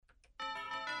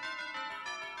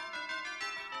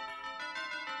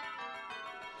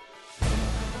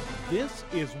This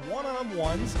is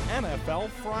One-on-One's NFL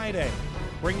Friday,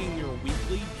 bringing your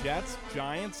weekly Jets,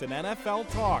 Giants, and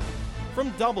NFL talk from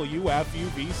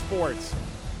WFUV Sports.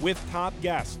 With top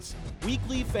guests,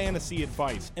 weekly fantasy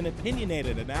advice, and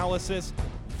opinionated analysis,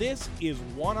 this is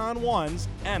One-on-One's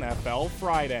NFL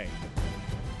Friday.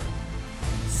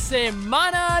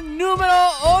 Semana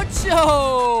número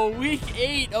 8, week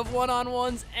 8 of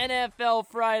One-on-One's NFL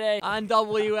Friday on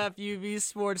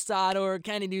WFUVSports.org.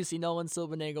 Kenny Ducey, Nolan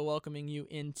Silvernagle welcoming you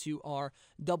into our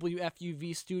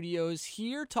WFUV studios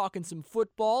here, talking some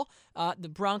football. The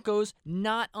Broncos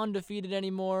not undefeated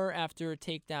anymore after a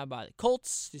takedown by the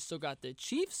Colts. They still got the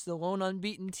Chiefs, the lone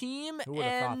unbeaten team, Who would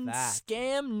have thought and that?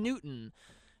 Cam Newton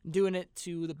doing it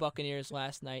to the Buccaneers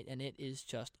last night, and it is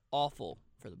just awful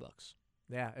for the Bucs.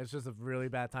 Yeah, it's just a really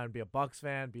bad time to be a Bucs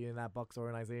fan, be in that Bucs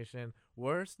organization.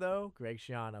 Worse, though, Greg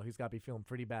Schiano. He's got to be feeling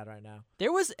pretty bad right now.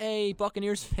 There was a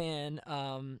Buccaneers fan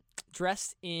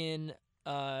dressed in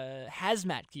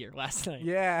hazmat gear last night.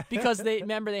 Yeah. Because they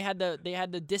had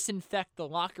to disinfect the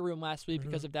locker room last week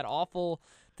because of that awful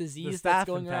disease that's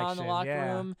going around the locker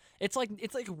room. It's like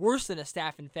worse than a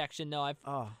staph infection. No,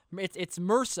 it's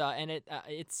MRSA, and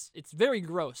it's very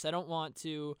gross. I don't want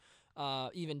to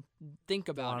even think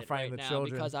about it right now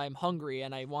because I'm hungry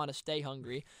and I want to stay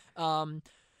hungry. You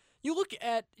look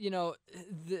at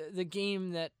the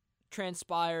game that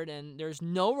transpired, and there's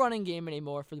no running game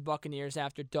anymore for the Buccaneers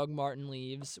after Doug Martin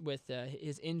leaves with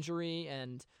his injury,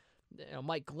 and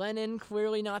Mike Glennon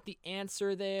clearly not the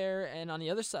answer there. And on the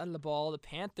other side of the ball, the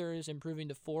Panthers improving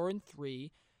to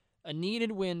 4-3. A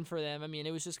needed win for them. I mean,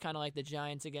 it was just kind of like the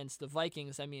Giants against the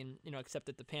Vikings. I mean, except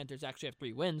that the Panthers actually have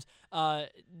 3 wins.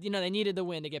 They needed the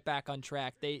win to get back on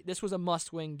track. This was a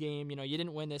must-win game. You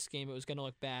didn't win this game, it was going to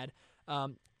look bad.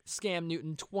 Cam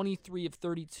Newton, 23 of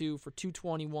 32 for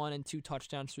 221 and 2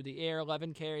 touchdowns through the air,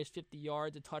 11 carries, 50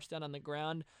 yards, a touchdown on the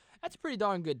ground. That's a pretty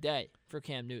darn good day for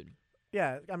Cam Newton.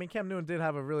 Yeah, I mean, Cam Newton did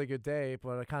have a really good day,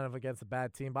 but kind of against a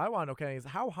bad team. But I want to know, Kenny,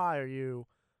 how high are you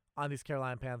on these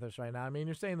Carolina Panthers right now? I mean,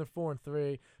 you're saying they're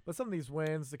 4-3, but some of these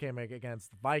wins they came against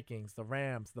the Vikings, the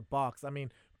Rams, the Bucs. I mean,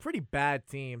 pretty bad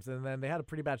teams, and then they had a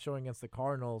pretty bad showing against the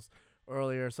Cardinals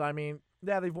earlier. So I mean,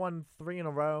 yeah, they've won 3 in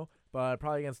a row, but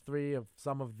probably against 3 of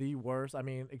some of the worst. I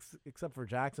mean, except for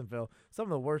Jacksonville, some of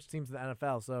the worst teams in the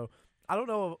NFL. So I don't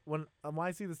know, when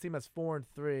I see this team as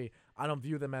 4-3, I don't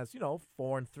view them as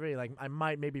 4-3. Like I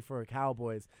might maybe for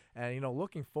Cowboys, and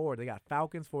looking forward, they got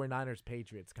Falcons, 49ers,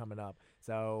 Patriots coming up.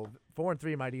 So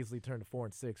 4-3 might easily turn to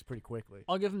 4-6 pretty quickly.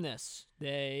 I'll give them this: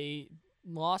 they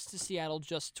lost to Seattle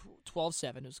just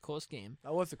 12-7. It was a close game.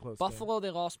 That was a close Buffalo, game.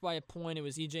 they lost by a point. It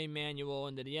was E.J. Manuel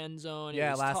into the end zone.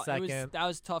 Yeah, last second. That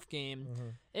was a tough game.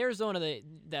 Mm-hmm. Arizona,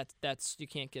 that's you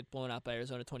can't get blown out by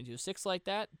Arizona 22-6 like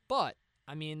that. But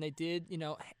I mean, they did,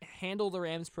 handle the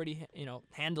Rams pretty,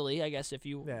 handily, I guess, if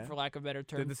you, for lack of a better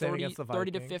term, did the same against the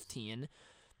Vikings. 30-15.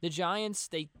 The Giants,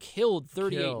 they killed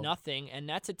 38-0, and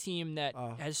that's a team that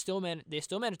still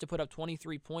managed to put up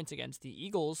 23 points against the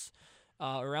Eagles,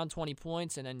 around 20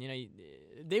 points, and then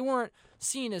they weren't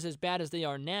seen as bad as they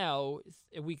are now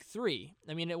in week 3.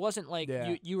 I mean, it wasn't like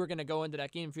you were going to go into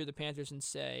that game if you're the Panthers and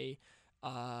say,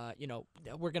 we're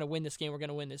going to win this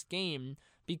game,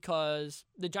 because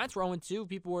the Giants were 0-2.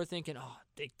 People were thinking,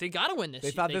 they got to win this.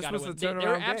 They thought this was the turnaround game.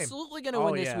 They're absolutely going to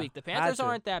win this week. The Panthers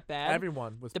aren't that bad.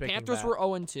 Everyone was picking The Panthers that. were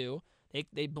 0-2.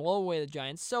 They blow away the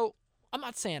Giants. So I'm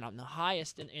not saying I'm the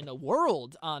highest in the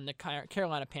world on the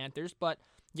Carolina Panthers, but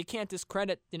you can't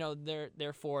discredit,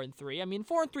 their 4-3. I mean,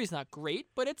 4-3 is not great,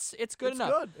 but it's good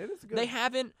enough. It is good. They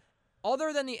haven't.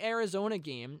 Other than the Arizona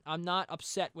game, I'm not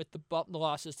upset with the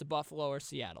losses to Buffalo or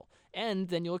Seattle. And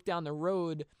then you look down the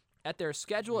road at their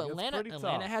schedule.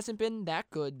 Atlanta hasn't been that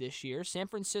good this year. San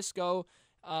Francisco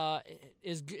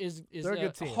is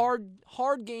a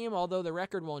hard game, although the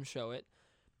record won't show it.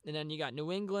 And then you got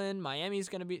New England. Miami's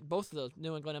going to be – both of those,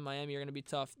 New England and Miami, are going to be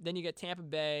tough. Then you get Tampa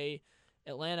Bay,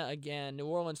 Atlanta again, New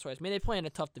Orleans twice. I mean, they play in a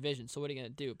tough division, so what are you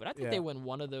going to do? But I think they win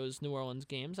one of those New Orleans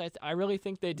games. I really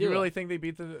think they do. You really think they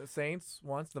beat the Saints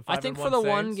once? I think for the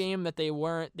one game that they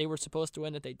were supposed to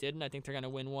win that they didn't, I think they're going to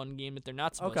win one game that they're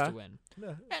not supposed to win.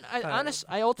 Yeah. And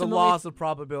I ultimately – the loss of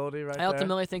probability right there. I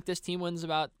ultimately think this team wins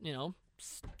about,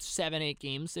 7-8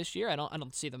 games this year. I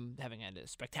don't see them having had a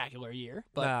spectacular year.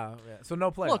 But so no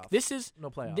playoffs. Look,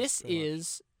 no playoffs. This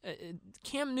is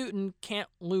Cam Newton can't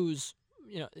lose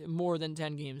more than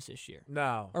 10 games this year.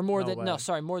 No. Or more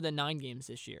than 9 games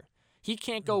this year. He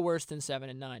can't go worse than 7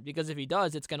 and 9, because if he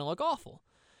does, it's going to look awful.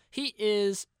 He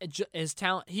is his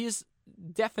talent. He's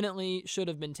definitely should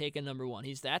have been taken number 1.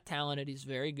 He's that talented. He's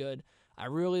very good. I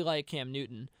really like Cam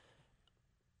Newton.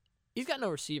 he's got no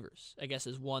receivers, I guess,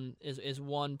 is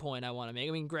one point I want to make.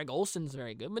 I mean, Greg Olson's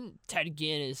very good, but Ted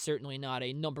Ginn is certainly not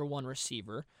a number one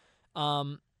receiver.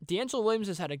 D'Angelo Williams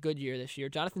has had a good year this year.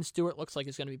 Jonathan Stewart looks like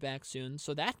he's going to be back soon,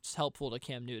 so that's helpful to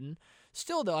Cam Newton.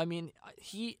 Still, though, I mean,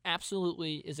 he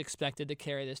absolutely is expected to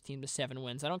carry this team to 7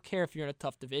 wins. I don't care if you're in a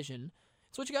tough division.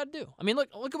 It's what you got to do. I mean, look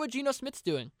at what Geno Smith's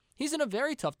doing. He's in a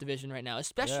very tough division right now,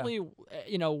 especially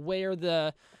where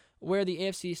the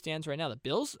AFC stands right now. The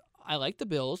Bills, I like the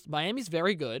Bills. Miami's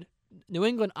very good. New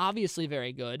England, obviously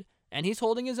very good. And he's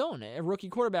holding his own, a rookie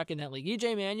quarterback in that league.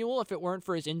 E.J. Manuel, if it weren't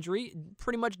for his injury,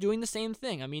 pretty much doing the same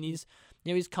thing. I mean,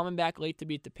 he's coming back late to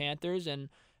beat the Panthers, and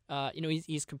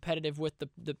he's competitive with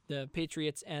the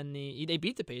Patriots, and they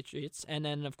beat the Patriots, and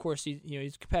then of course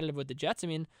he's competitive with the Jets. I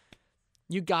mean,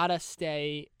 you gotta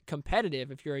stay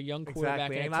competitive if you're a young quarterback.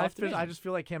 Exactly, and I just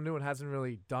feel like Cam Newton hasn't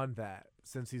really done that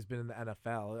since he's been in the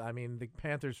NFL. I mean, the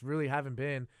Panthers really haven't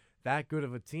been that good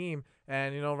of a team,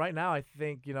 and right now I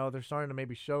think they're starting to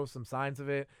maybe show some signs of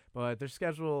it, but their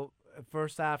schedule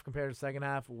first half compared to second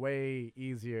half way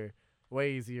easier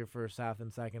first half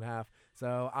than second half.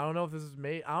 So I don't know if this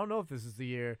is the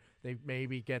year they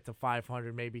maybe get to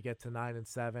 500, maybe get to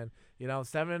 9-7.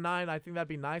 7-9, I think that'd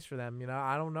be nice for them.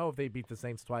 I don't know if they beat the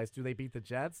Saints twice. Do they beat the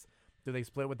Jets? Do they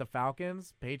split with the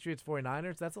Falcons, Patriots,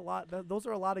 49ers? That's a lot. Those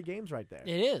are a lot of games right there.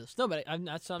 It is. No, but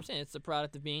that's what I'm saying. It's the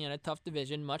product of being in a tough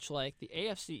division, much like the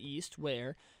AFC East,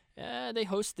 where they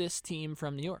host this team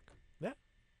from New York. Yeah.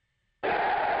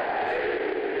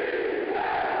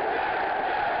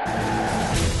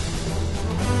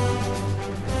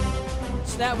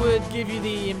 So that would give you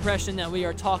the impression that we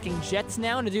are talking Jets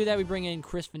now. And to do that, we bring in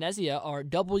Chris Venezia, our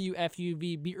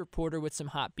WFUV beat reporter, with some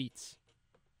hot beats.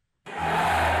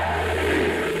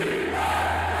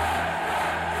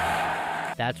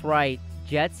 That's right.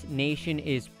 Jets Nation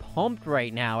is pumped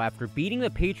right now after beating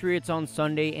the Patriots on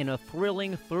Sunday in a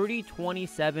thrilling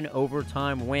 30-27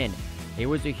 overtime win. It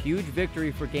was a huge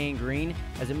victory for Gang Green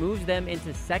as it moves them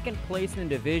into second place in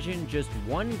the division, just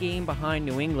one game behind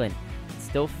New England. It's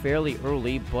still fairly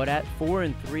early, but at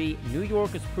 4-3, New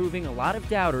York is proving a lot of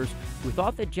doubters who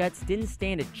thought the Jets didn't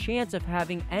stand a chance of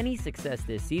having any success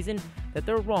this season that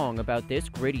they're wrong about this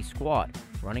gritty squad.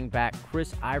 Running back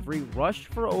Chris Ivory rushed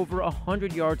for over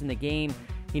 100 yards in the game.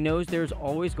 He knows there's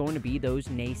always going to be those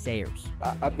naysayers.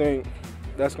 I think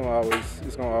it's going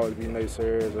to always be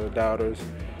naysayers or doubters.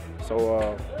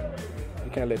 So you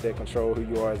can't let that control who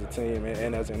you are as a team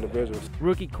and as individuals.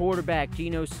 Rookie quarterback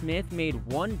Geno Smith made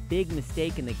one big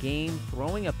mistake in the game,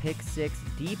 throwing a pick six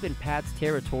deep in Pat's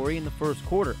territory in the first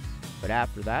quarter. But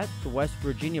after that, the West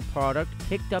Virginia product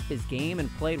picked up his game and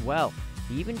played well.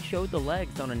 He even showed the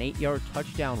legs on an 8-yard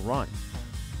touchdown run.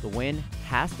 The win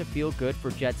has to feel good for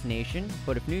Jets Nation,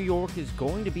 but if New York is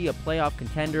going to be a playoff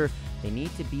contender, they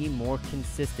need to be more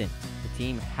consistent. The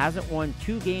team hasn't won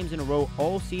 2 games in a row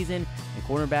all season, and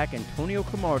cornerback Antonio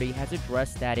Cromartie has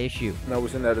addressed that issue. We're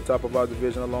sitting at the top of our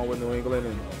division along with New England,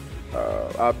 and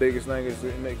our biggest thing is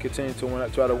to continue to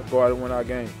try to go out and win our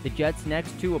game. The Jets'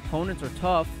 next 2 opponents are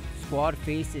tough. The squad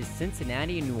faces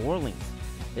Cincinnati and New Orleans.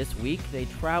 This week, they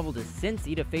travel to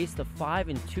Cincy to face the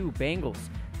 5-2 Bengals.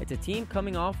 It's a team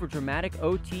coming off a dramatic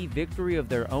OT victory of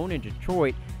their own in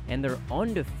Detroit, and they're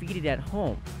undefeated at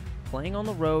home. Playing on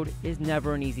the road is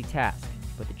never an easy task,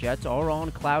 but the Jets are on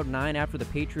cloud 9 after the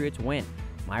Patriots win.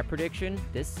 My prediction,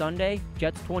 this Sunday,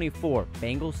 Jets 24,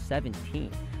 Bengals 17.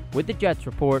 With the Jets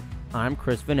Report, I'm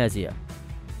Chris Venezia.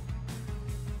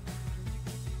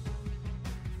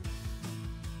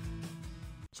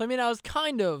 So, I was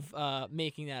kind of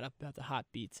making that up about the hot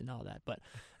beats and all that, but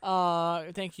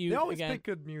thank you again. They always again. pick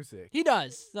good music. He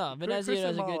does. No, Venezia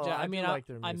does a good job.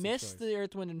 I missed the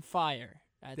Earth, Wind, and Fire.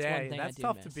 That's one thing that's I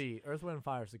tough miss. to beat. Earth, Wind, and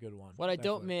Fire is a good one. What I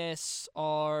don't miss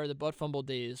are the butt fumble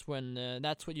days when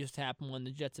that's what used to happen when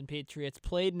the Jets and Patriots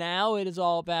played. Now it is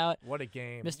all about what a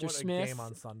game, Mr. Smith. A game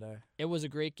on Sunday. It was a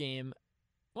great game.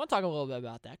 I want to talk a little bit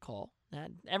about that call.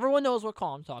 Everyone knows what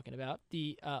call I'm talking about.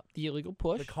 The illegal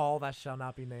push. The call that shall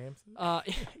not be named.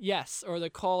 Yes, or the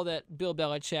call that Bill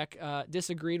Belichick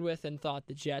disagreed with and thought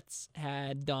the Jets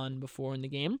had done before in the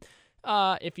game.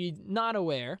 If you're not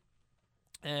aware,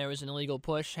 there was an illegal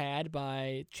push had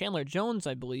by Chandler Jones,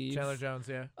 I believe. Chandler Jones,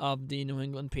 yeah. Of the New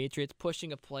England Patriots,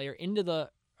 pushing a player into the.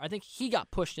 I think he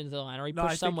got pushed into the line, or he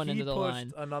pushed someone into the line.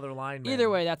 He pushed another lineman. Either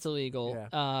way, that's illegal.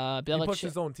 Yeah. He pushed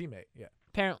his own teammate. Yeah.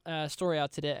 Story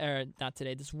out today, or not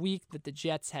today, this week, that the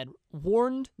Jets had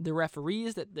warned the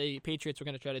referees that the Patriots were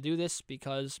going to try to do this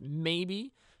because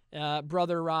maybe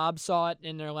Brother Rob saw it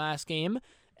in their last game,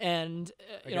 and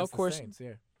of course, Saints,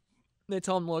 yeah. They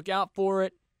told him to look out for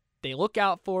it. They look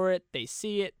out for it. They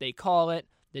see it. They call it.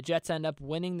 The Jets end up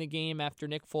winning the game after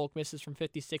Nick Folk misses from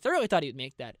 56. I really thought he'd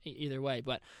make that either way,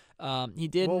 but he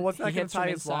did. Well, what's that he going hits to tie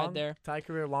from his inside there. Tie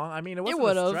career long? I mean, it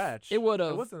wasn't a stretch. It would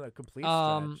have. It wasn't a complete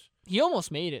stretch. He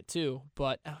almost made it too,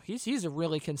 but he's a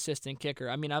really consistent kicker.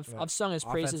 I mean, I've sung his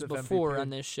praises before MVP. on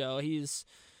this show.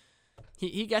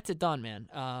 He gets it done, man.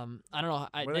 I don't know.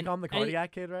 What do they call him, the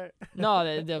cardiac kid, right?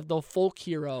 No, the folk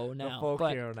hero now. The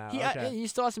folk hero now. Okay. He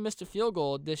still hasn't missed a field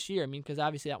goal this year. I mean, because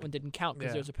obviously that one didn't count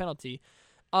because there was a penalty.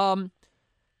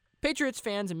 Patriots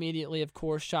fans immediately, of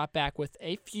course, shot back with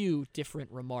a few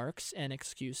different remarks and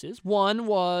excuses. One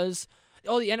was, the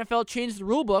NFL changed the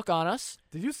rule book on us.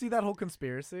 Did you see that whole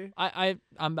conspiracy? I'm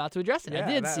about to address it. Yeah, I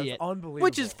did see it. Unbelievable.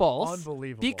 Which is false.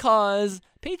 Unbelievable. Because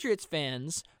Patriots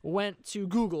fans went to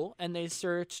Google and they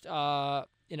searched, new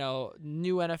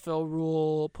NFL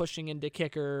rule, pushing into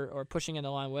kicker or pushing in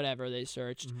the line, whatever they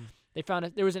searched. Mm-hmm. They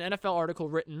found there was an NFL article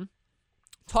written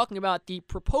talking about the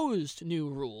proposed new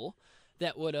rule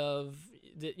that would have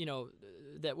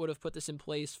put this in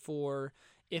place for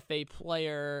if a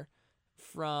player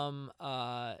from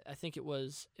I think it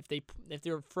was if they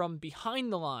were from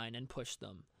behind the line and pushed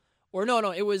them, or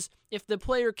it was if the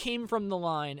player came from the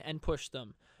line and pushed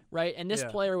them, right? And this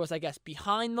player was, I guess,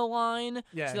 behind the line.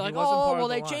 Yeah, so they're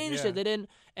like, they changed it. They didn't,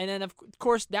 and then of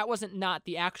course that wasn't not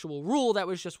the actual rule. That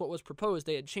was just what was proposed.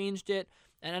 They had changed it,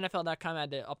 and NFL.com had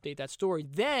to update that story.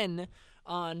 Then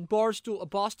on Boston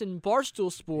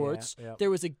Barstool Sports,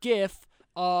 there was a GIF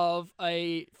of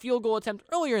a field goal attempt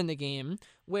earlier in the game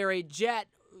where a Jet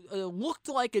looked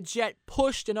like a Jet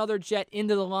pushed another Jet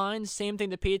into the line. Same thing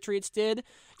the Patriots did.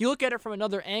 You look at it from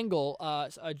another angle.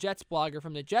 A Jets blogger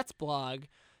from the Jets blog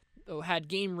had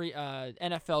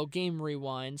NFL Game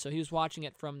Rewind, so he was watching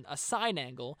it from a side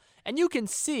angle, and you can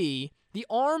see the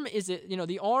arm is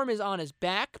on his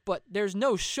back, but there's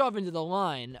no shove into the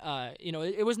line.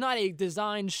 It was not a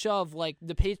designed shove like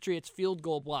the Patriots field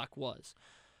goal block was.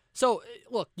 So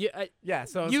look,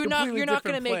 so you're not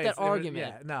going to make plays. that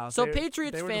argument. So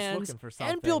Patriots fans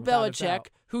and Bill Belichick,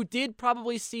 who did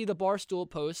probably see the Barstool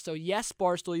post. So yes,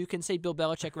 Barstool, you can say Bill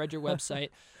Belichick read your website.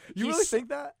 You really think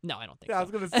that? No, I don't think so. I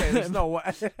was going to say there's no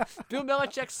way. Bill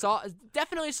Belichick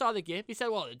definitely saw the GIF. He said,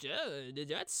 "Well, the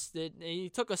Jets."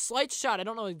 He took a slight shot. I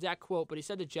don't know the exact quote, but he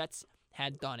said the Jets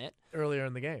had done it earlier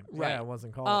in the game. Right. Yeah, it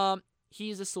wasn't called.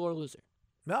 He's a sore loser.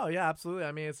 No, yeah, absolutely.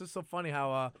 I mean, it's just so funny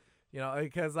how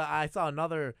because I saw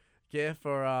another GIF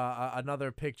or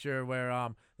another picture where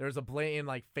there's a blatant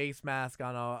face mask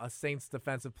on a Saints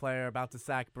defensive player about to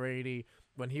sack Brady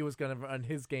when he was going to run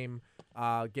his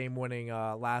game-winning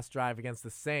last drive against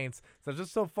the Saints. So it's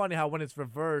just so funny how when it's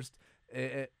reversed,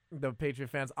 the Patriot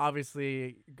fans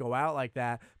obviously go out like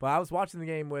that. But I was watching the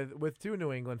game with two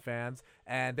New England fans,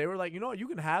 and they were like, you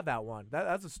can have that one.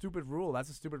 That's a stupid rule. That's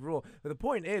a stupid rule. But the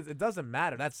point is, it doesn't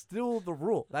matter. That's still the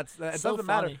rule. It doesn't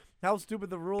matter how stupid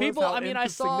the rule is, how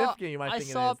insignificant you might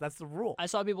think it is. That's the rule. I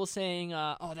saw people saying,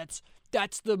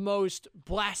 that's the most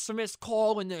blasphemous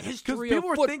call in the history of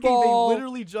football. Because people were thinking they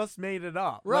literally just made it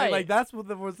up. Right. Like that's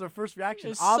what was their first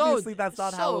reaction. Obviously, that's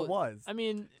not how it was. I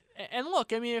mean, and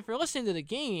look, if you're listening to the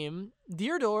game,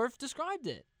 Deerdorf described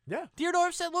it. Yeah.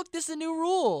 Deerdorf said, look, this is a new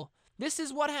rule. This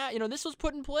is what this was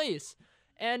put in place.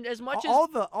 And as much all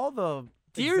as the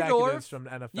Deerdorf executives from the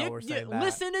NFL were saying that.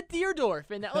 Listen to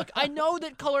Deerdorf. And look, I know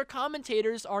that color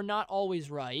commentators are not always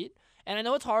right, and I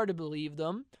know it's hard to believe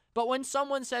them. But when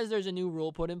someone says there's a new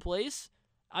rule put in place,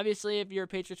 obviously if you're a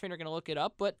Patriots fan, you're going to look it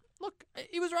up. But look,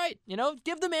 he was right.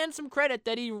 Give the man some credit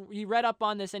that he read up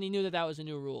on this and he knew that was a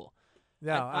new rule.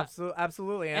 Yeah,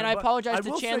 absolutely. And I apologize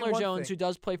to Chandler Jones, who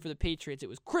does play for the Patriots. It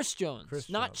was Chris Jones,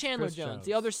 not Chandler Jones,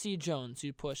 the other C. Jones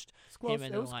who pushed him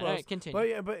into the line. All right,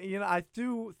 continue. But I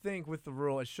do think with the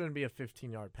rule, it shouldn't be a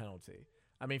 15-yard penalty.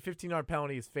 15-yard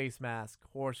penalty is face mask,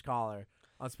 horse collar,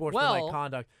 unsportsmanlike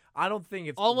conduct. I don't think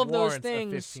it's all of those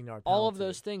things. A 15-yard penalty. All of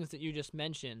those things that you just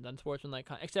mentioned, unsportsmanlike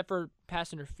conduct, except for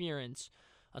pass interference,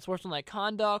 unsportsmanlike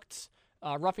conduct,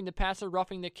 roughing the passer,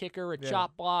 roughing the kicker, a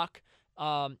chop block.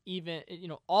 All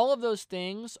of those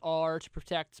things are to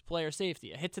protect player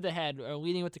safety. A hit to the head or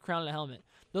leading with the crown of the helmet.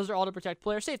 Those are all to protect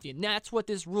player safety, and that's what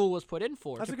this rule was put in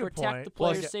for, to protect the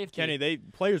player's safety. Kenny,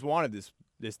 players wanted this.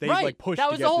 They pushed that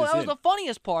to was get this that was the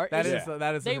funniest part. That is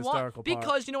the hysterical part.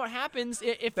 Because you know what happens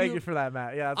if Thank you for that,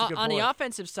 Matt. Yeah, that's a good on point. the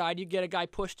offensive side, you get a guy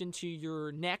pushed into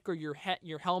your neck or your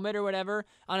helmet or whatever.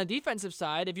 On a defensive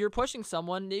side, if you're pushing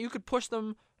someone, you could push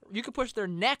them. You could push their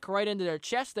neck right into their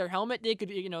chest, their helmet. They could,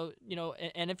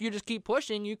 and if you just keep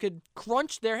pushing, you could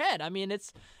crunch their head.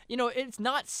 It's, it's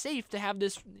not safe to have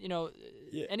this,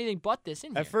 anything but this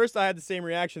in here. At first, I had the same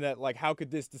reaction that, how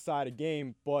could this decide a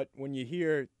game? But when you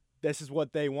hear this is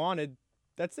what they wanted,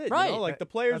 That's it. Right. You know? Like the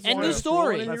players. End want of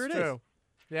story. And That's here it true. is.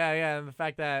 Yeah, and the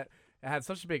fact that it had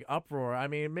such a big uproar. I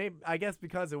mean, maybe I guess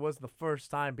because it was the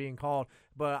first time being called,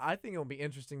 but I think it'll be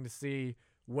interesting to see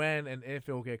when and if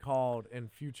it will get called in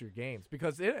future games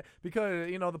because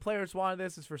you know the players wanted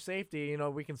this is for safety. You know,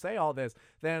 we can say all this.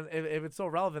 Then if it's so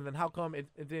relevant, then how come it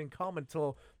didn't come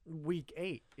until week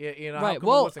 8? You know, right. How come it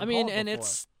Well, wasn't I mean, called and before?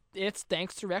 it's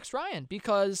thanks to Rex Ryan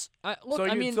because look, So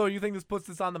I mean, so you think this puts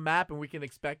this on the map and we can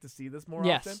expect to see this more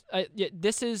often? Yes,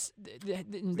 this is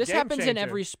this game happens in changer.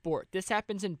 every sport. This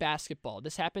happens in basketball.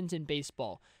 This happens in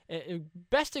baseball.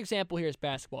 Best example here is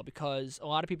basketball because a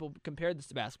lot of people compared this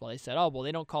to basketball. They said, "Oh, well,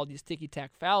 they don't call these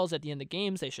ticky-tack fouls at the end of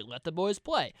games. They should let the boys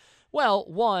play." Well,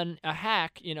 one, a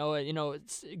hack,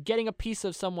 it's getting a piece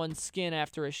of someone's skin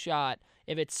after a shot,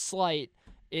 if it's slight,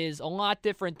 is a lot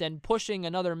different than pushing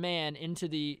another man into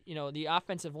the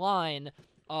offensive line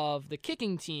of the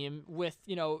kicking team with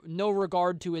no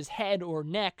regard to his head or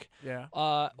neck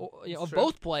of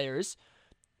both players.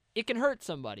 It can hurt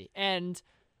somebody. And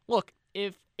look,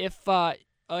 if a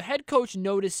head coach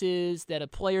notices that a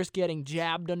player's getting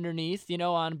jabbed underneath,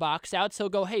 on box outs, he'll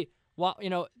go, "Hey, well,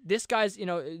 this guy's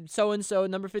so and so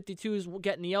number 52 is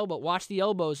getting the elbow. Watch the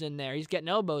elbows in there. He's getting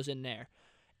elbows in there."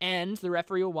 And the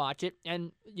referee will watch it,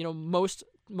 and most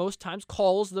times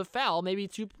calls the foul maybe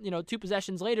two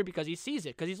possessions later because he sees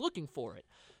it because he's looking for it.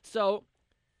 So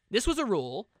this was a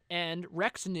rule, and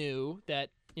Rex knew that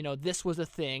this was a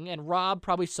thing, and Rob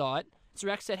probably saw it. So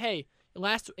Rex said, "Hey,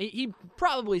 he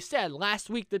probably said last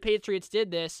week the Patriots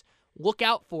did this. Look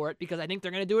out for it because I think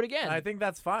they're going to do it again." I think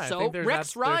that's fine. So I think there's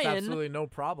Rex Ryan, there's absolutely no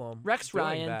problem. Rex doing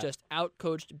Ryan that. just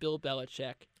outcoached Bill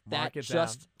Belichick. Mark That it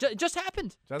just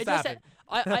happened. Just It happened.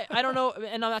 I don't know,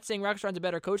 and I'm not saying Rex Ryan's a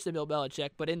better coach than Bill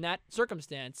Belichick, but in that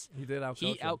circumstance, He did outcoach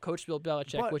he him. outcoached Bill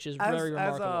Belichick, But which is as, very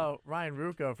remarkable. As Ryan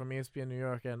Ruocco from ESPN New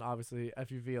York and obviously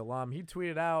FUV alum, he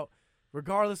tweeted out,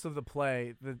 regardless of the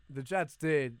play, the Jets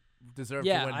did deserve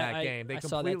to win that game. They I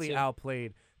saw that completely too.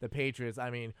 outplayed the Patriots.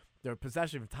 I mean, their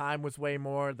possession time was way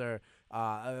more. Their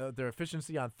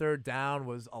efficiency on third down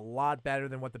was a lot better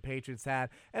than what the Patriots had.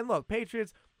 And look,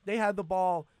 Patriots, they had the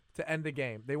ball to end the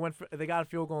game. They got a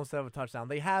field goal instead of a touchdown.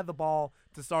 They had the ball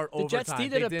to start overtime. The Jets D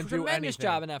did They a didn't do tremendous anything.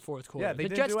 job in that fourth quarter. Yeah, they the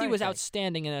didn't Jets do D was anything.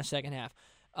 outstanding in that second half.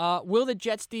 Will the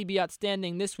Jets D be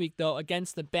outstanding this week, though,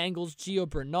 against the Bengals? Gio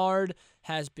Bernard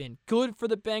has been good for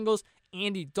the Bengals.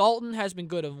 Andy Dalton has been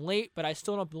good of late, but I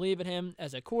still don't believe in him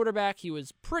as a quarterback. He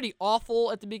was pretty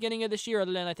awful at the beginning of this year,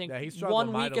 other than I think he struggled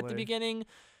 1 week at the mightily. beginning.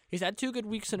 He's had 2 good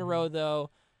weeks in a row, though.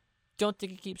 Don't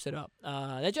think he keeps it up.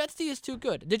 The Jets D is too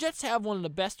good. The Jets have one of the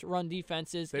best run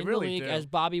defenses in really the league, do. as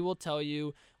Bobby will tell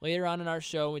you later on in our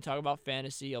show when we talk about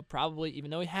fantasy. He'll probably, even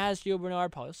though he has Gio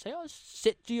Bernard, probably say, "Oh,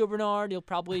 sit Gio Bernard." He'll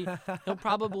probably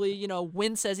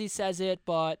wince as he says it,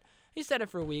 but he said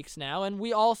it for weeks now, and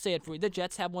we all say it for the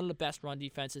Jets have one of the best run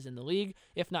defenses in the league,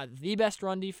 if not the best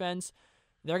run defense.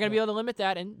 They're going to be able to limit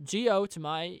that, and Gio,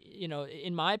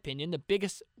 in my opinion, the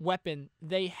biggest weapon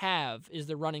they have is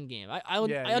the running game. I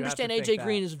understand AJ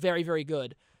Green is very, very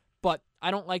good, but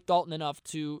I don't like Dalton enough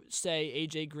to say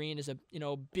AJ Green is a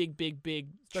big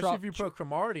Especially if you put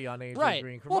Cromartie on AJ right.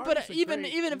 Green. Well, but Cromartie's a even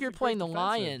great- if he's you're a playing the great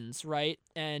defensive. Lions, right,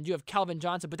 and you have Calvin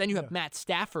Johnson, but then you have Matt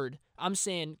Stafford, I'm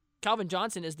saying Calvin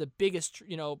Johnson is the biggest,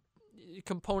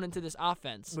 component to this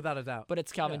offense. Without a doubt. But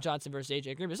it's Calvin Johnson versus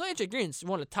AJ Green. So AJ Green's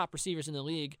one of the top receivers in the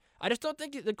league. I just don't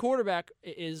think the quarterback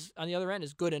is on the other end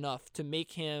is good enough to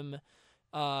make him.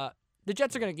 The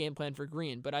Jets are going to game plan for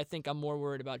Green, but I think I'm more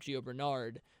worried about Gio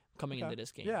Bernard coming into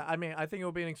this game. Yeah, I mean, I think it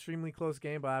will be an extremely close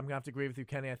game, but I'm going to have to agree with you,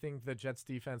 Kenny. I think the Jets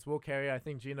defense will carry. I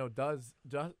think Geno does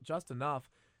just enough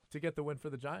to get the win for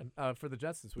the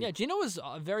Jets this week. Yeah, Geno was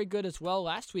very good as well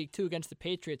last week, too, against the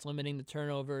Patriots, limiting the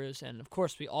turnovers. And, of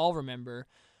course, we all remember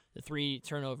the 3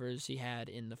 turnovers he had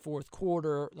in the fourth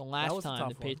quarter the last time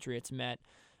the Patriots met,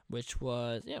 which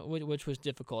was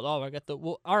difficult. Oh,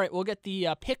 we'll get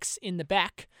the picks in the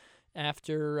back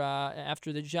after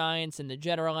the Giants and the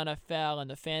general NFL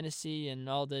and the fantasy and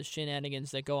all the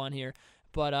shenanigans that go on here.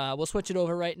 But we'll switch it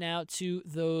over right now to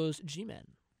those G-Men.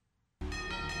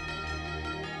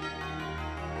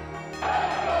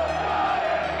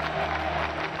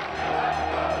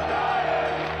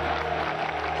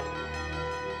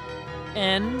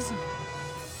 And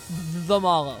the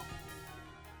Mallow.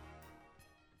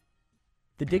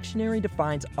 The dictionary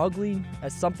defines ugly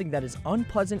as something that is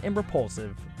unpleasant and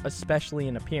repulsive, especially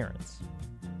in appearance.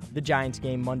 The Giants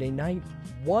game Monday night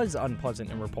was unpleasant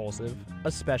and repulsive,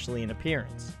 especially in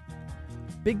appearance.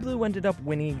 Big Blue ended up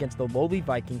winning against the lowly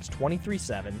Vikings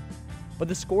 23-7, but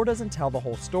the score doesn't tell the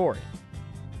whole story.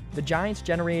 The Giants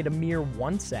generated a mere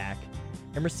 1 sack,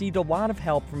 and received a lot of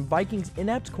help from Vikings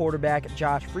inept quarterback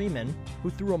Josh Freeman, who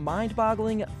threw a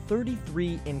mind-boggling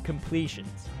 33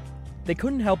 incompletions. They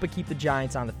couldn't help but keep the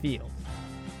Giants on the field.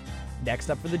 Next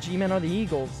up for the G-Men are the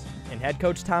Eagles, and head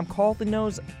coach Tom Coughlin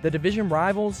knows the division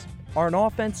rivals are an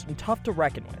offense tough to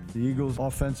reckon with. The Eagles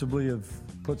offensively have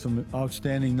put some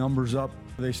outstanding numbers up.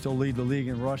 They still lead the league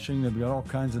in rushing. They've got all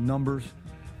kinds of numbers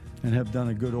and have done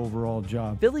a good overall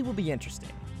job. Philly will be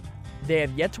interesting. They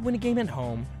have yet to win a game at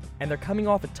home, and they're coming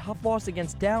off a tough loss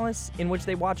against Dallas in which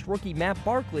they watched rookie Matt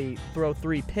Barkley throw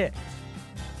 3 picks.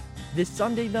 This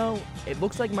Sunday, though, it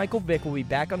looks like Michael Vick will be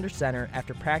back under center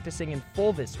after practicing in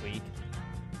full this week,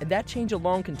 and that change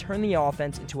alone can turn the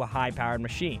offense into a high-powered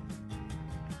machine.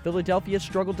 Philadelphia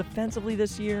struggled defensively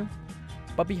this year,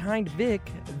 but behind Vick,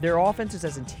 their offense is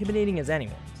as intimidating as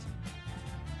anyone's.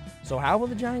 So how will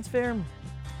the Giants fare?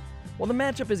 Well, the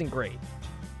matchup isn't great.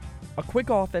 A quick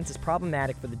offense is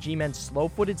problematic for the G-Men's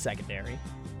slow-footed secondary,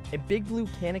 and Big Blue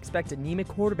can't expect anemic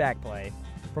quarterback play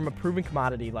from a proven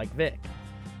commodity like Vick.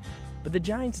 But the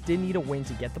Giants did need a win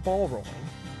to get the ball rolling,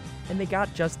 and they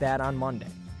got just that on Monday.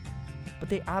 But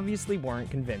they obviously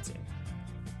weren't convincing.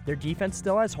 Their defense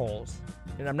still has holes,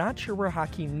 and I'm not sure where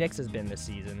Hakeem Nicks has been this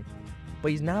season,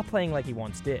 but he's not playing like he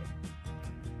once did.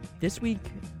 This week,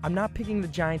 I'm not picking the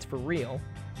Giants for real,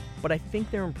 but I think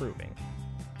they're improving.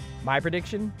 My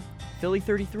prediction, Philly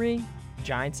 33,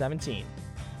 Giants 17.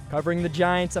 Covering the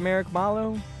Giants, I'm Eric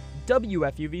Malo,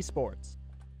 WFUV Sports.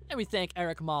 And we thank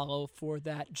Eric Malo for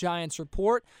that Giants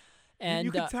report. And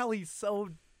you can tell he so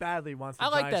badly wants the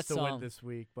Giants to win this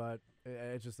week, but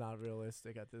it's just not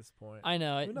realistic at this point. I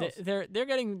know they're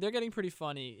getting pretty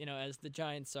funny, as the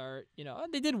Giants are.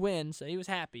 They did win, so he was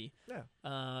happy.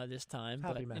 Yeah. This time,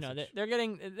 happy but message.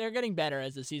 they're getting better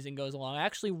as the season goes along. I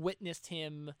actually witnessed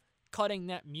him cutting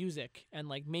that music and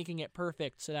making it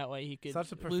perfect, so that way he could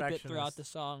loop it throughout the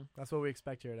song. That's what we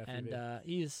expect here at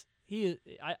FUV. And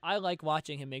I like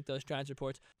watching him make those Giants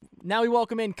reports. Now we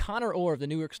welcome in Connor Orr of the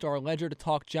New York Star Ledger to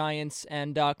talk Giants.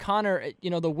 And Connor,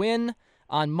 the win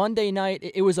on Monday night,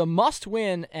 it was a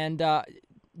must-win. And do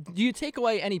you take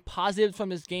away any positives from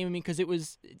this game? I mean, because it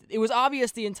was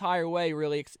obvious the entire way,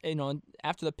 really,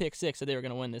 after the pick six that they were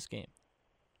going to win this game.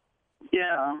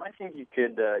 Yeah, I think you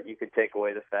could take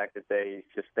away the fact that they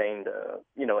sustained a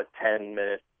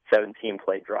 10-minute,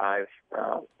 17-play drive.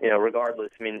 Regardless,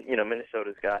 I mean,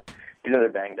 Minnesota's got, they're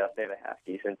banged up. They have a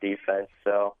half-decent defense.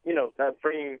 So,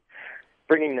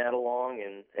 bringing that along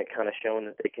and kind of showing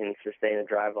that they can sustain a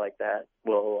drive like that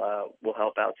will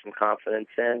help out some confidence.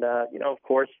 And, of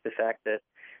course, the fact that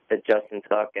Justin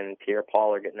Tuck and Pierre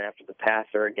Paul are getting after the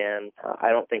passer again. I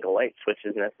don't think a light switch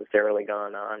has necessarily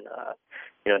gone on.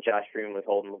 Josh Freeman was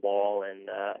holding the ball, and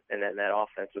then that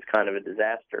offense was kind of a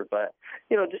disaster. But,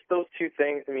 just those two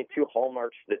things, I mean, two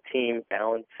hallmarks of the team,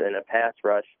 balance and a pass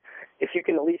rush. If you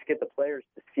can at least get the players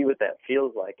to see what that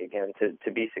feels like again,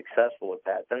 to be successful with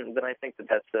that, then I think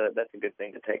that's a good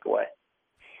thing to take away.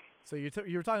 So you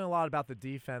were talking a lot about the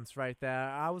defense right there.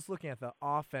 I was looking at the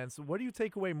offense. What do you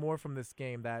take away more from this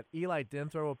game, that Eli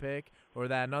didn't throw a pick or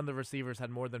that none of the receivers had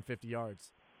more than 50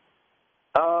 yards?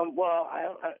 Well,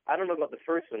 I don't know about the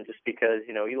first one, just because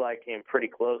Eli came pretty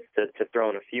close to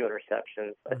throwing a few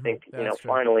interceptions. I think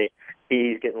finally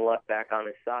he's getting luck back on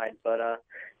his side. But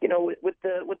with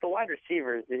the wide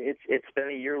receivers, it's been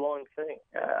a year-long thing.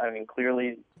 I mean,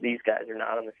 clearly these guys are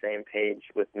not on the same page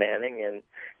with Manning, and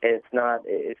it's not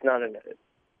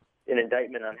an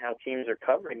indictment on how teams are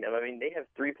covering them. I mean, they have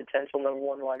 3 potential number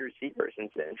 1 wide receivers, and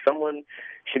someone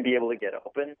should be able to get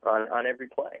open on every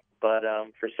play. But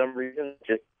for some reason, it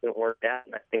just didn't work out,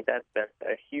 and I think that's been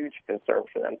a huge concern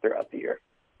for them throughout the year.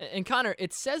 And Connor,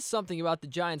 it says something about the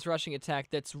Giants' rushing attack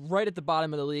that's right at the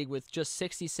bottom of the league with just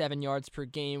 67 yards per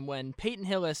game when Peyton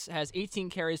Hillis has 18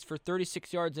 carries for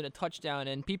 36 yards and a touchdown,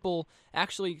 and people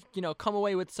actually, come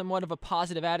away with somewhat of a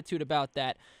positive attitude about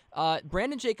that.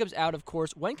 Brandon Jacobs out, of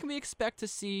course. When can we expect to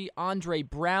see Andre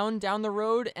Brown down the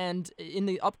road? And in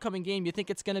the upcoming game, you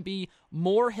think it's going to be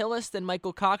more Hillis than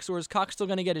Michael Cox, or is Cox still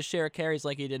going to get his share of carries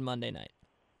like he did Monday night?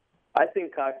 I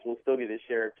think Cox will still get his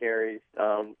share of carries,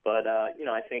 but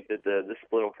I think that the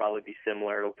split will probably be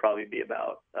similar. It'll probably be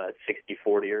about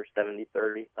 60-40 or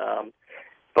 70-30.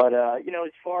 But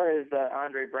as far as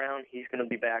Andre Brown, he's going to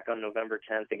be back on November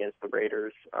 10th against the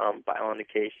Raiders. By all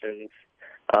indications,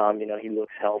 he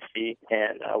looks healthy,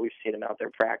 and we've seen him out there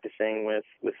practicing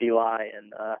with Eli.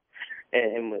 And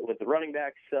and with the running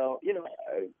backs. So,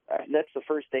 that's the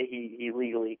first day he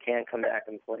legally can come back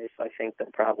and play. So I think they'll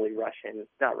probably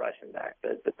not rush him back,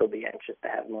 but they'll be anxious to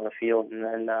have him on the field. And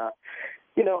then,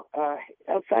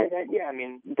 outside of that, yeah, I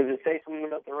mean, does it say something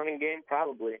about the running game?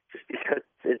 Probably, just because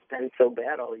it's been so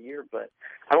bad all year. But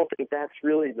I don't think that's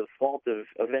really the fault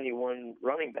of any one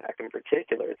running back in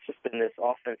particular. It's just been this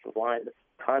offensive line that's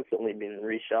constantly been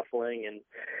reshuffling, and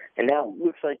now it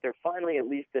looks like they're finally at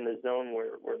least in a zone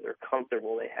where they're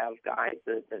comfortable. They have guys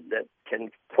that can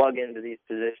plug into these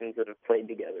positions that have played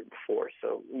together before.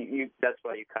 So that's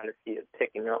why you kind of see it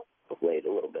picking up of late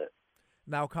a little bit.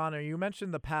 Now, Connor, you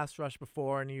mentioned the pass rush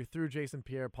before, and you threw Jason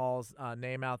Pierre-Paul's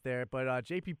name out there. But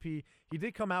JPP, he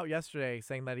did come out yesterday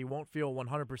saying that he won't feel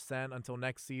 100% until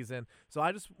next season. So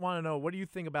I just want to know, what do you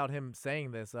think about him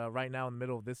saying this right now in the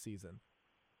middle of this season?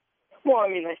 Well, I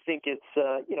mean, I think it's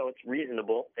it's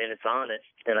reasonable and it's honest,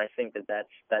 and I think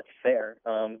that's fair.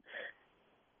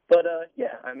 But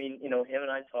yeah, I mean, him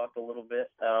and I talked a little bit.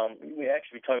 We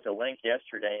actually talked at length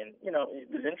yesterday, and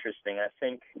it was interesting. I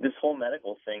think this whole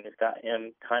medical thing has got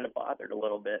him kind of bothered a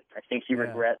little bit. I think he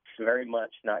regrets very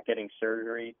much not getting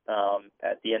surgery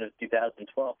at the end of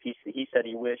 2012. He said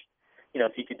he wished,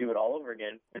 if he could do it all over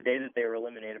again, the day that they were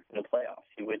eliminated from the playoffs,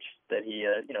 he wished that he,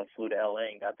 flew to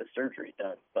L.A. and got the surgery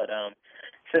done. But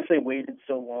since they waited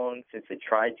so long, since they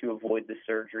tried to avoid the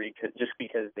surgery, just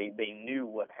because they knew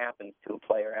what happens to a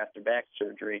player after back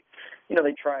surgery,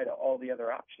 they tried all the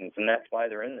other options, and that's why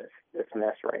they're in this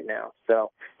mess right now.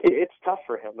 So it's tough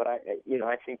for him, but I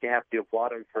think you have to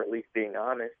applaud him for at least being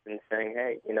honest and saying,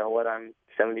 hey, you know what, I'm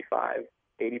 75,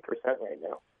 80% right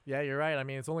now. Yeah, you're right. I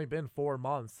mean, it's only been 4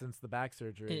 months since the back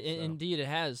surgery. Indeed, it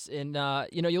has. And,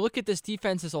 you look at this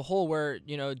defense as a whole where,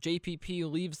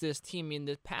 JPP leaves this team. I mean,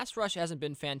 the pass rush hasn't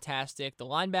been fantastic. The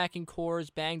linebacking core is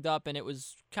banged up, and it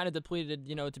was kind of depleted,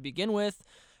 to begin with.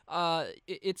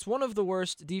 It's one of the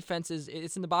worst defenses.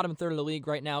 It's in the bottom third of the league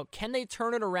right now. Can they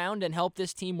turn it around and help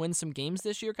this team win some games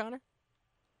this year, Connor?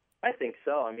 I think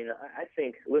so. I mean,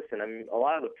 a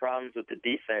lot of the problems with the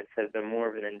defense have been more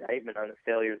of an indictment on the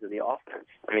failures of the offense.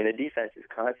 I mean, the defense is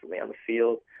constantly on the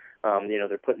field.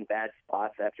 They're put in bad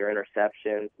spots after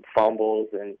interceptions, fumbles,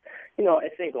 and, I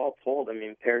think all told, I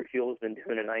mean, Perry-Fewell has been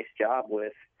doing a nice job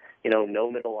with,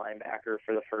 no middle linebacker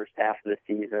for the first half of the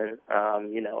season,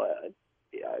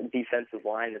 a defensive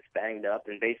line that's banged up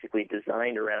and basically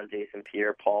designed around Jason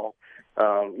Pierre-Paul.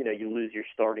 You lose your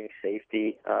starting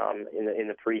safety in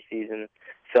the preseason.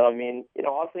 So, I mean,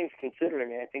 all things considered,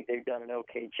 I think they've done an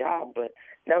okay job. But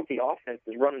now that the offense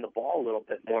is running the ball a little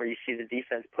bit more, you see the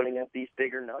defense putting up these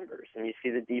bigger numbers, and you see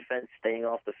the defense staying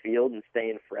off the field and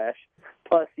staying fresh.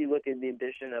 Plus, you look at the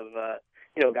addition of a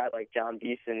guy like John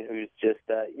Beeson, who's just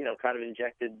kind of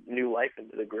injected new life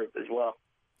into the group as well.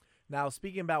 Now,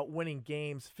 speaking about winning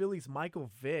games, Philly's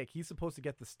Michael Vick, he's supposed to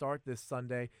get the start this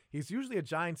Sunday. He's usually a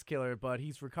Giants killer, but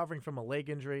he's recovering from a leg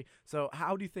injury. So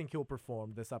how do you think he'll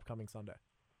perform this upcoming Sunday?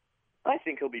 I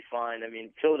think he'll be fine. I mean,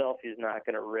 Philadelphia's not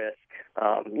going to risk,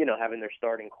 having their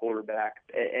starting quarterback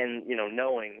and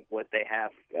knowing what they have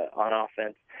on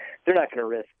offense. They're not going to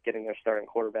risk getting their starting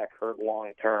quarterback hurt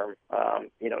long term,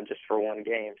 just for one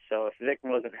game. So if Vick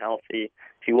wasn't healthy,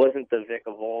 if he wasn't the Vick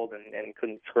of old and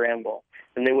couldn't scramble,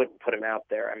 then they wouldn't put him out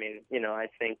there. I mean, I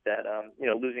think that,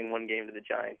 losing one game to the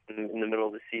Giants in the middle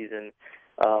of the season,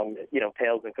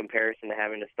 pales in comparison to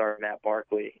having to start Matt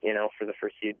Barkley, for the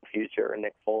foreseeable future, or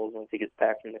Nick Foles once he gets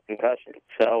back from the concussion.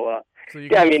 So you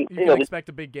can expect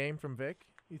a big game from Vick,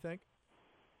 you think?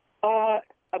 A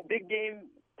big game,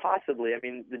 possibly. I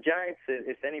mean, the Giants,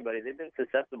 if anybody, they've been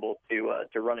susceptible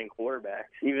to running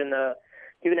quarterbacks. Even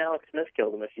Alex Smith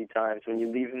killed him a few times when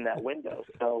you leave him that window.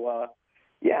 So,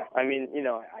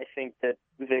 I think that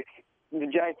Vick. The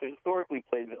Giants have historically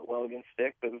played well against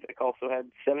Vick, but Vick also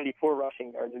had 74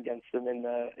 rushing yards against them in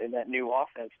that new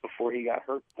offense before he got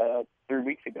hurt 3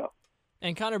 weeks ago.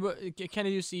 And Connor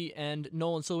Kenny Ducey and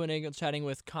Nolan Silvernagle chatting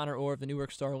with Connor Orr of the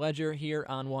Newark Star-Ledger here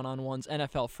on One-on-One's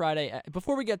NFL Friday.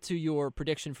 Before we get to your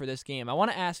prediction for this game, I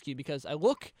want to ask you, because I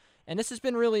look, and this has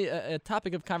been really a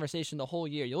topic of conversation the whole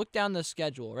year. You look down the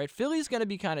schedule, right? Philly's going to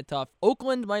be kind of tough.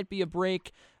 Oakland might be a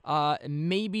break.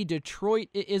 Maybe Detroit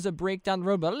is a break down the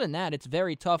road. But other than that, it's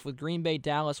very tough with Green Bay,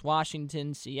 Dallas,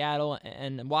 Washington, Seattle,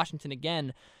 and Washington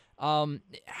again.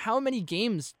 How many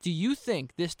games do you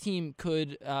think this team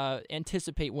could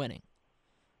anticipate winning?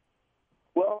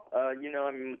 Well,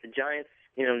 with the Giants,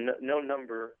 no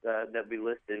number that we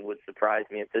listed would surprise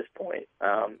me at this point.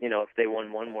 If they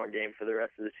won one more game for the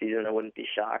rest of the season, I wouldn't be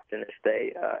shocked. And if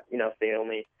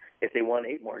they won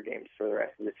 8 more games for the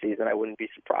rest of the season, I wouldn't be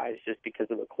surprised, just because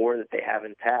of the core that they have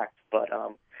intact. But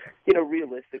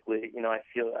realistically, I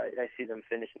feel I see them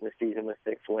finishing the season with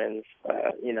 6 wins.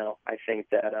 I think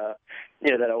that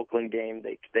that Oakland game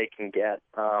they can get.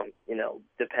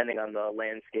 Depending on the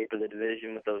landscape of the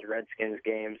division with those Redskins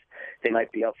games, they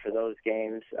might be up for those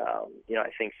games. I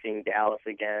think seeing Dallas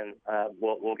again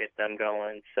will get them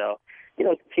going. So,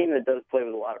 it's a team that does play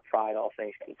with a lot of pride, all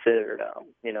things considered.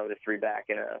 To 3 back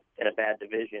in a bad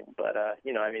division, but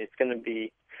it's going to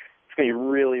be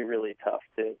really, really tough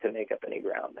to make up any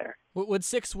ground there. Would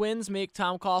 6 wins make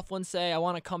Tom Coughlin say, I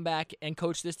want to come back and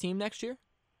coach this team next year?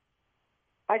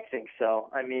 I think so.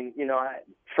 I mean,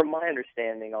 from my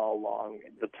understanding all along,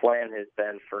 the plan has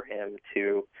been for him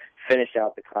to finish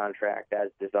out the contract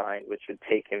as designed, which would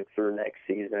take him through next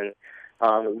season.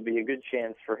 It would be a good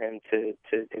chance for him to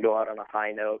go out on a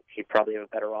high note. He'd probably have a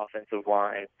better offensive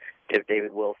line, give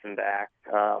David Wilson back,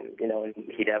 and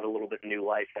he'd have a little bit of new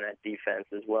life in that defense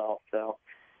as well. So,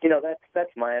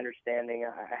 that's my understanding.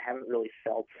 I haven't really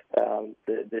felt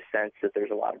the sense that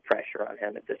there's a lot of pressure on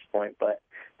him at this point, but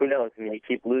who knows? I mean, you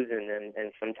keep losing,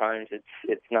 and sometimes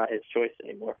it's not his choice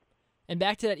anymore. And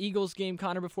back to that Eagles game,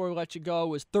 Connor, before we let you go, it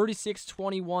was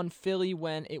 36-21 Philly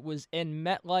when it was in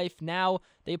MetLife. Now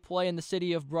they play in the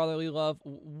city of brotherly love.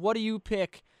 What do you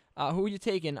pick? Who are you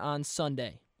taking on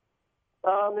Sunday?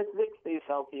 If Vic stays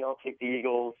healthy, I'll take the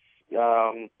Eagles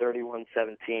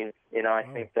 31-17. I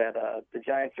think that the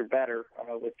Giants are better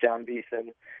with John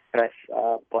Beeson. But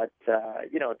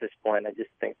at this point, I just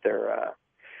think they're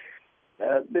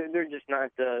just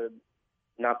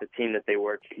not the team that they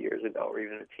were 2 years ago, or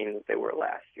even the team that they were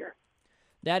last year.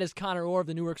 That is Connor Orr of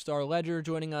the Newark Star-Ledger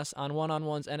joining us on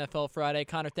One-on-One's NFL Friday.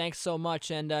 Connor, thanks so much,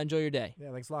 and enjoy your day.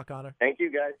 Yeah, thanks a lot, Connor. Thank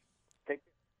you, guys.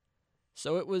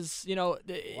 So it was,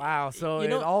 wow, so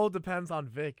it all depends on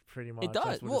Vic, pretty much. It does.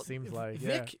 That's what it seems like.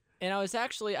 Vic, and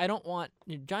I don't want,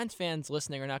 Giants fans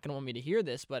listening are not going to want me to hear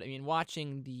this, but,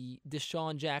 watching the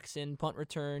Deshaun Jackson punt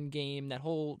return game, that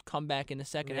whole comeback in the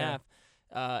second half,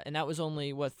 and that was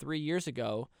only 3 years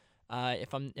ago,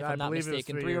 if I'm not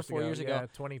mistaken, 3 or 4 years ago. Yeah,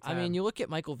 2010. You look at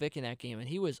Michael Vick in that game, and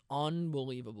he was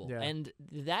unbelievable. Yeah. And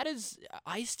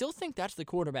I still think that's the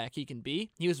quarterback he can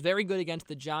be. He was very good against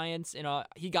the Giants.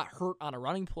 He got hurt on a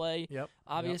running play. Yep.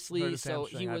 Obviously, Hurt his so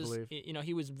hamstring, he I was, believe.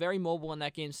 he was very mobile in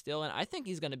that game still, and I think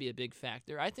he's going to be a big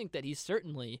factor. I think that he's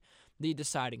certainly the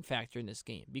deciding factor in this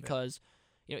game because.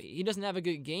 He doesn't have a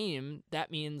good game. That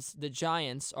means the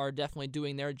Giants are definitely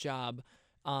doing their job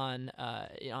on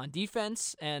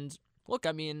defense. And look,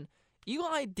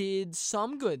 Eli did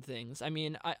some good things.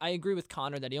 I agree with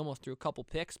Connor that he almost threw a couple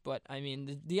picks, but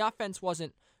the offense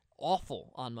wasn't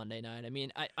awful on Monday night.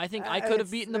 I think I could have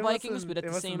beaten the Vikings, but at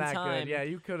the same time, yeah,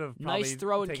 you could have nice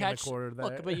throw and catch.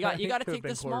 Look, but you got to take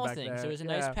the small things. There was a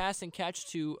nice pass and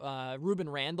catch to Reuben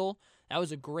Randall. That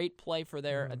was a great play for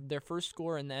their first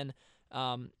score, and then.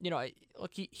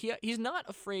 Look, he's not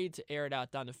afraid to air it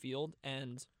out down the field,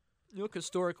 and you look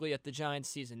historically at the Giants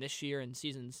season this year and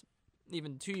seasons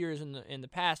even 2 years in the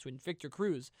past when Victor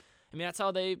Cruz. That's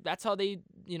how they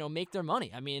make their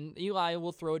money. Eli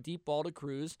will throw a deep ball to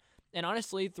Cruz, and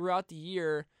honestly, throughout the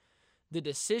year, the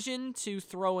decision to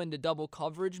throw into double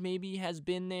coverage maybe has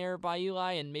been there by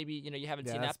Eli, and maybe you haven't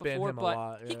seen that before,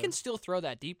 but he can still throw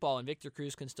that deep ball, and Victor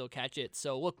Cruz can still catch it.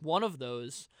 So look, one of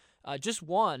those. Just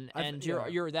one, and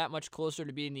you're that much closer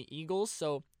to beating the Eagles.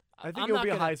 So I think it'll be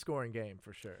a high-scoring game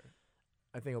for sure.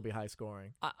 I think it'll be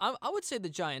high-scoring. I would say the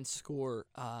Giants score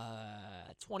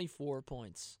 24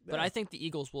 points, but I think the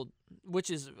Eagles will,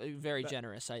 which is very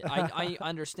generous. I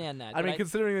understand that.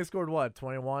 Considering they scored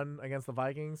 21 against the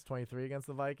Vikings, 23 against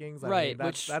the Vikings, right?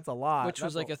 That's a lot. Which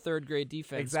was like a third-grade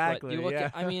defense. Exactly. But you look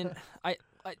at,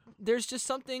 there's just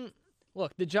something.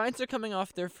 Look, the Giants are coming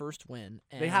off their first win.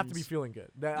 And they have to be feeling good.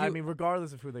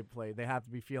 Regardless of who they play, they have to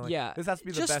be feeling. Yeah, this has to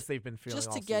be the best they've been feeling.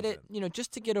 Just to all get season.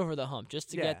 just to get over the hump, just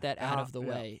to get that out of the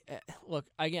way. Look,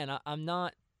 again, I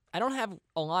don't have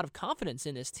a lot of confidence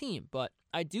in this team, but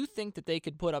I do think that they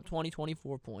could put up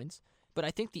 24 points. But I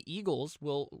think the Eagles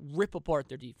will rip apart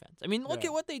their defense. Look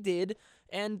at what they did,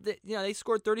 and they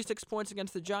scored 36 points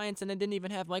against the Giants, and they didn't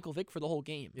even have Michael Vick for the whole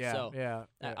game. That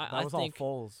was think,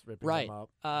 all Foles ripping them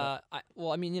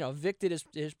up. Vick did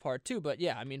his part too, but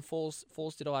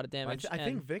Foles did a lot of damage. I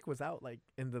think Vick was out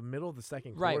in the middle of the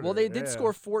second quarter. Right. Well, they did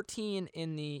score 14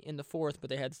 in the fourth, but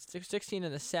they had 16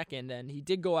 in the second, and he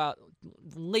did go out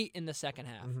late in the second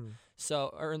half. Mm-hmm.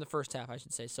 Or in the first half, I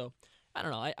should say. So. I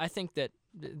don't know. I think that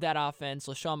offense,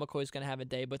 LaShawn McCoy is going to have a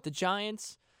day. But the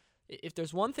Giants, if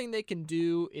there's one thing they can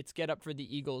do, it's get up for the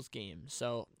Eagles game.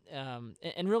 So,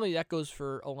 and really that goes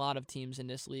for a lot of teams in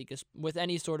this league. With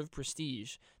any sort of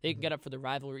prestige, they can get up for the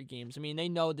rivalry games. They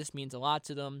know this means a lot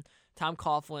to them. Tom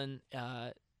Coughlin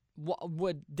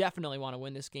would definitely want to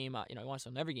win this game. He wants to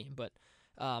win every game, but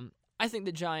I think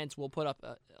the Giants will put up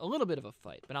a little bit of a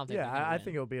fight, but I don't think. Yeah, I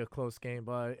think it'll be a close game,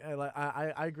 but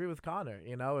I agree with Connor.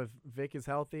 If Vic is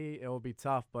healthy, it will be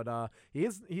tough. But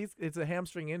it's a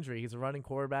hamstring injury. He's a running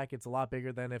quarterback. It's a lot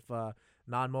bigger than if a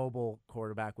non-mobile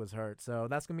quarterback was hurt. So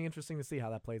that's gonna be interesting to see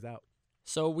how that plays out.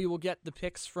 So we will get the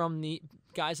picks from the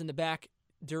guys in the back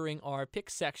during our pick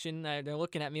section. They're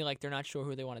looking at me like they're not sure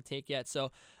who they want to take yet.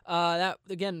 So that,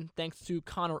 again, thanks to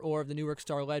Connor Orr of the Newark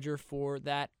Star-Ledger for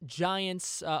that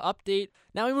Giants update.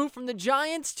 Now we move from the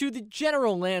Giants to the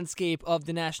general landscape of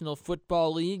the National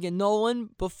Football League. And Nolan,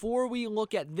 before we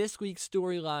look at this week's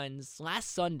storylines,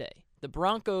 last Sunday, the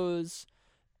Broncos,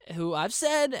 who I've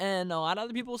said and a lot of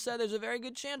other people said there's a very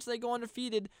good chance they go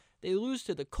undefeated, they lose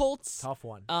to the Colts. Tough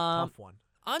one.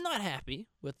 I'm not happy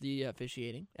with the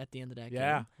officiating at the end of that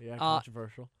game. Yeah,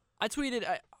 controversial. I tweeted,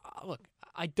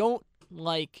 I don't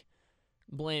like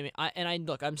blaming,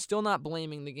 I'm still not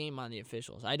blaming the game on the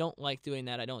officials. I don't like doing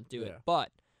that. I don't do it. But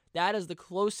that is the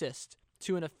closest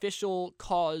to an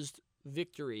official-caused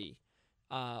victory,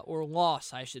 or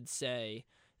loss, I should say,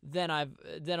 than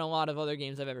a lot of other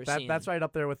games I've ever seen. That's right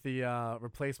up there with the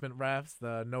replacement refs,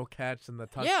 the no catch and the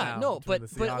touchdown. Yeah, no, but the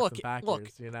Seahawks look,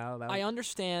 and Packers, I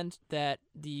understand that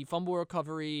the fumble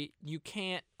recovery, you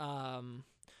can't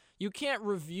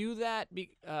review that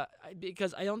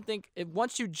because I don't think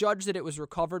once you judge that it was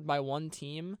recovered by one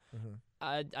team,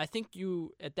 I think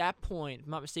you at that point, if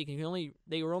I'm not mistaken,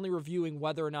 they were only reviewing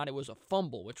whether or not it was a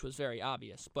fumble, which was very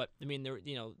obvious. But I mean,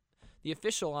 the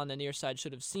official on the near side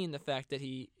should have seen the fact that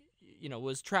he,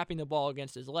 was trapping the ball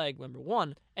against his leg, number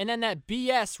one. And then that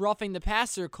BS roughing the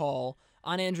passer call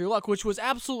on Andrew Luck, which was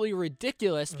absolutely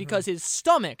ridiculous because his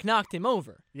stomach knocked him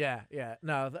over. Yeah.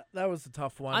 No, that was a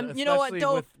tough one. You know what,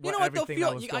 though?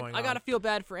 I got to feel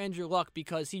bad for Andrew Luck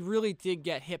because he really did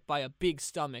get hit by a big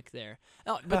stomach there.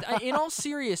 But in all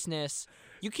seriousness,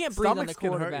 you can't breathe on the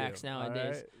quarterbacks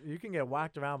nowadays. Right? You can get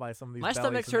whacked around by some of these. My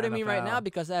stomach's hurting me right now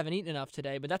because I haven't eaten enough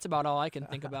today, but that's about all I can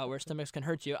think about where stomachs can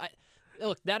hurt you.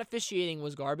 Look, that officiating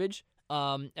was garbage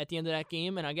at the end of that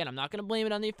game, and again, I'm not going to blame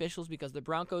it on the officials because the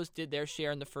Broncos did their share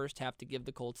in the first half to give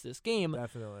the Colts this game.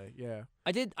 Definitely, yeah.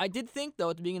 I did think, though,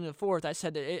 at the beginning of the fourth, I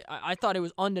said that I thought it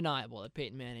was undeniable that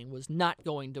Peyton Manning was not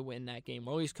going to win that game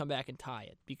or at least come back and tie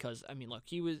it because, I mean, look,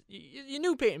 you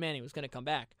knew Peyton Manning was going to come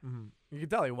back. Mm-hmm. You could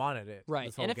tell he wanted it.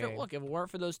 Right, and if it weren't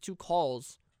for those two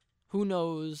calls, who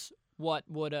knows what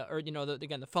would,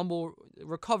 the fumble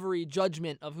recovery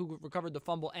judgment of who recovered the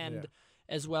fumble and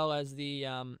as well as the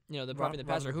roughing the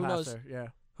passer.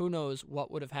 Who knows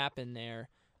what would have happened there?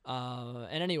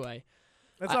 And anyway,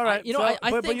 that's all right.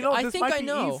 I think I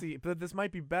know. Easy, but this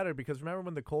might be better because remember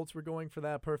when the Colts were going for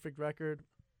that perfect record?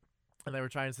 And they were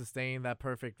trying to sustain that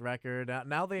perfect record.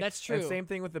 That's true. And same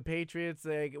thing with the Patriots.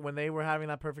 When they were having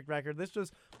that perfect record, this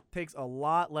just takes a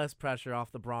lot less pressure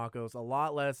off the Broncos, a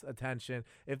lot less attention.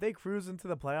 If they cruise into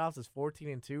the playoffs as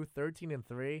 14-2,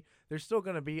 13-3, they're still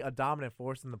going to be a dominant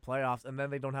force in the playoffs, and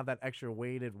then they don't have that extra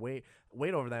weight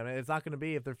over them. It's not going to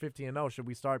be if they're 15-0. Should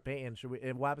we start Peyton?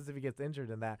 What happens if he gets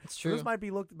injured in that? It's true. So this might be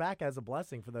looked back as a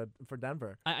blessing for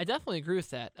Denver. I definitely agree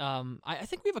with that. I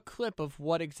think we have a clip of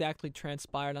what exactly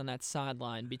transpired on that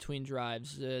sideline between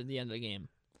drives at the end of the game.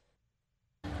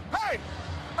 Hey,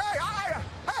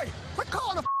 quit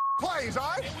calling the plays, all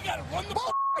right? Hey, we gotta run the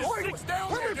ball. Six down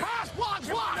when there. we pass blocks,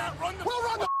 we'll run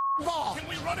the ball. Can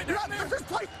we run it down there? Just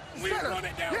play center. Run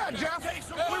it down yeah, there. Jeff, Okay,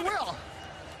 so we will.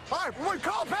 All right, when we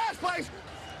call pass plays,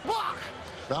 block.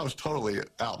 That was totally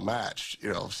outmatched,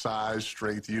 size,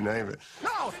 strength, you name it.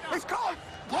 No, he's calling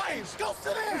plays. Go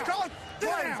sit down. He's calling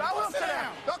plays. I will sit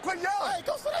down. Don't quit yelling. Hey,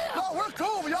 go sit down. No, we're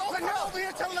cool. Y'all quit yelling. Over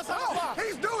here telling us how to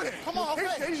he's doing it. Come on,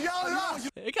 he's yelling at us.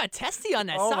 It got testy on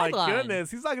that sideline. Oh, my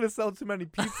goodness. He's not going to sell too many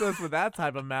pizzas with that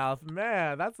type of mouth.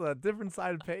 Man, that's a different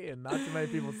side of Peyton. Not too many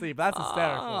people see, but that's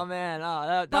hysterical. Oh, man.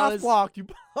 That was block. You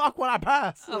block when I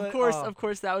pass. Of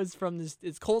course, that was from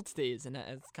his Colts days, and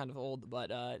it's kind of old. But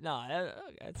no,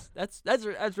 that's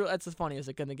as funny as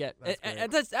it's gonna get.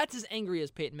 That's as angry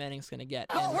as Peyton Manning's gonna get.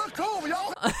 No, we're cool,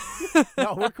 yo.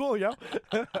 No, we're cool, yo.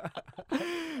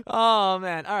 Oh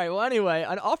man. All right. Well, anyway,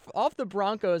 off the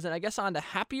Broncos, and I guess on to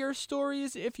happier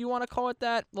stories, if you want to call it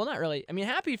that. Well, not really. I mean,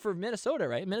 happy for Minnesota,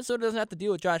 right? Minnesota doesn't have to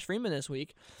deal with Josh Freeman this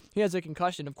week. He has a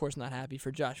concussion. Of course, not happy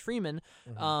for Josh Freeman.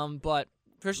 But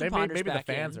Christian Ponder's maybe back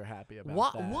the fans in. are happy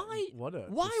about that.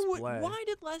 Why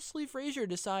did Leslie Frazier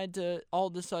decide to all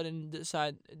of a sudden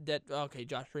decide that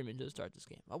Josh Freeman should start this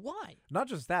game? Why? Not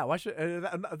just that. Why should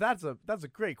that's a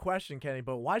great question, Kenny.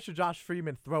 But why should Josh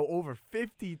Freeman throw over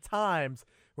 50 times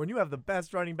when you have the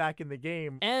best running back in the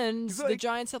game. And the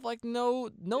Giants have no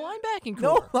linebacking core.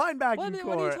 No linebacking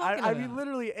core. What are you talking about? I mean,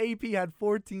 literally, AP had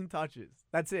 14 touches.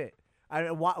 That's it.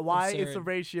 Why it's a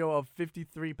ratio of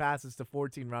 53 passes to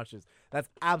 14 rushes? That's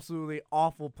absolutely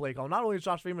awful play call. Not only is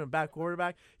Josh Freeman a bad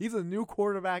quarterback, he's a new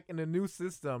quarterback in a new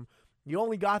system. You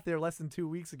only got there less than 2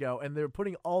 weeks ago, and they're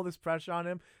putting all this pressure on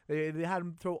him. They had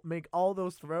him make all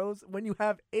those throws. When you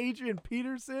have Adrian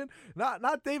Peterson,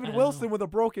 not David Wilson with a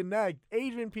broken neck,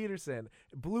 Adrian Peterson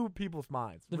blew people's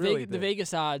minds. The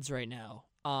Vegas odds right now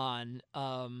on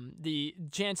the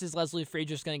chances Leslie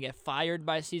Frazier's going to get fired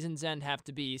by season's end have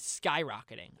to be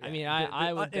skyrocketing. Yeah, I mean,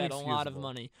 I would bet a lot of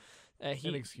money.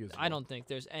 Inexcusable. I don't think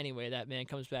there's any way that man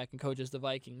comes back and coaches the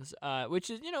Vikings,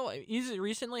 which is, he's a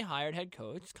recently hired head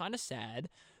coach. It's kind of sad,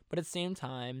 but at the same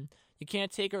time, you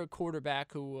can't take a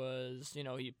quarterback who was,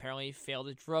 he apparently failed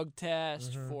a drug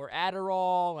test for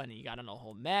Adderall, and he got in a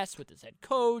whole mess with his head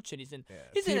coach, and he's in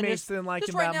teammates didn't like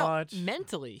him right that now, much.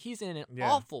 Mentally, he's in an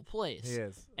awful place. He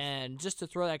is. And just to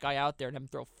throw that guy out there and have him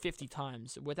throw 50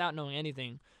 times without knowing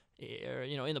anything,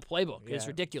 in the playbook is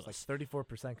ridiculous. It's like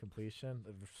 34% completion.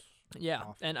 Yeah,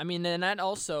 awful. and I mean, and that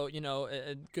also,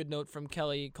 a good note from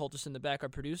Kelly Colterson, the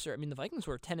backup producer. I mean, the Vikings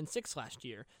were 10-6 last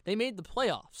year. They made the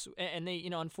playoffs, and they,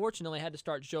 unfortunately had to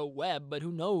start Joe Webb. But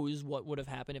who knows what would have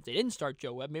happened if they didn't start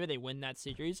Joe Webb? Maybe they win that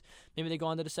series. Maybe they go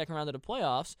on to the second round of the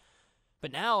playoffs.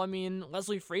 But now, I mean,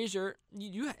 Leslie Frazier,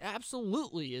 you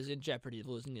absolutely is in jeopardy of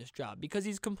losing this job because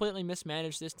he's completely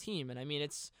mismanaged this team. And I mean,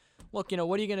 what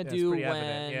are you going to do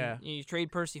when you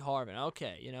trade Percy Harvin?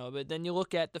 Okay, but then you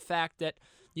look at the fact that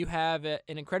you have an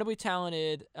incredibly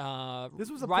talented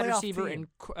wide receiver in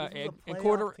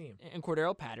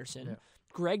Cordero Patterson. Yeah.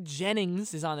 Greg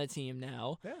Jennings is on the team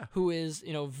now, who is,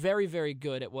 very, very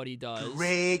good at what he does.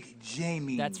 Greg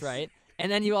Jamie. That's right. And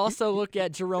then you also look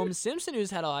at Jerome Simpson, who's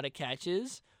had a lot of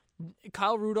catches.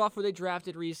 Kyle Rudolph, who they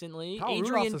drafted recently.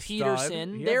 Adrian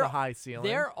Peterson. He has a high ceiling.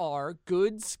 There are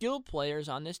good skilled players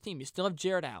on this team. You still have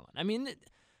Jared Allen. I mean,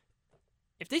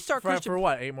 if they start for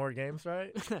what, 8 more games,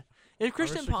 right? If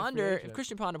Christian Ponder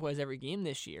plays every game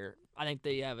this year, I think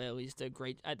they have at least they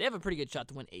have a pretty good shot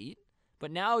to win 8. But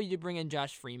now you bring in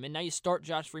Josh Freeman. Now you start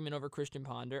Josh Freeman over Christian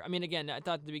Ponder. I mean, again, I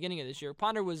thought at the beginning of this year,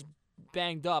 Ponder was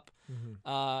banged up.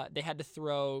 Mm-hmm. They had to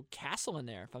throw Castle in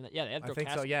there. They had to throw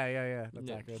Castle. So. Yeah. That's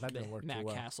accurate. That didn't work Matt too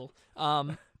well. Castle.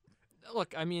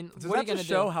 Look, I mean, does what that are you going to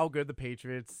show how good the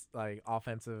Patriots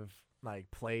offensive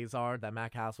plays are that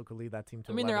Matt Castle could lead that team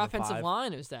to? I mean, their offensive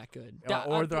line is that good,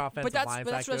 or their offensive line.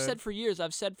 But that's what I've said for years.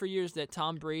 I've said for years that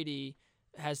Tom Brady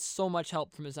has so much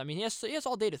help from his. I mean, he has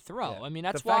all day to throw. Yeah. I mean,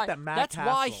 that's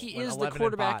why he is the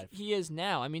quarterback he is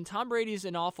now. I mean, Tom Brady's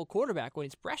an awful quarterback when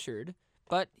he's pressured.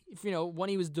 But when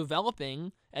he was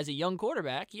developing as a young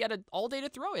quarterback, he had all day to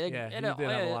throw. He had an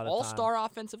all-star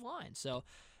offensive line. So,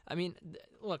 I mean,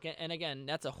 look, and again,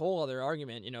 that's a whole other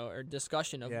argument, or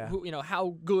discussion of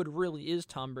how good really is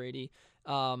Tom Brady.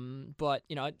 But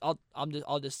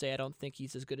I'll just say I don't think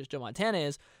he's as good as Joe Montana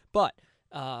is. But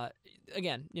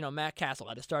again, Matt Castle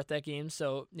had to start that game,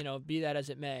 so be that as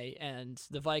it may, and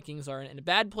the Vikings are in a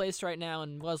bad place right now,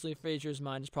 and Leslie Frazier's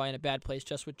mind is probably in a bad place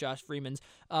just with Josh Freeman's.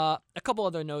 A couple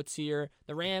other notes here: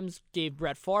 the Rams gave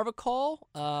Brett Favre a call.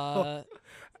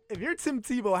 If you're Tim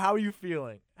Tebow, how are you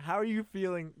feeling? How are you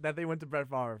feeling that they went to Brett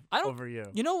Favre over you?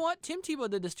 You know what? Tim Tebow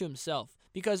did this to himself.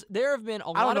 Because there have been a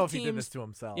lot of teams. I don't know if he did this to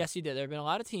himself. Yes, he did. There have been a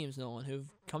lot of teams, Nolan,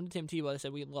 who've come to Tim Tebow and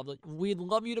said, "We'd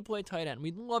love you to play tight end.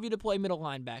 We'd love you to play middle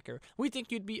linebacker. We think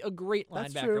you'd be a great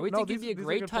linebacker. That's true. We think you'd be a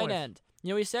great tight end." You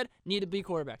know what he said? Need to be a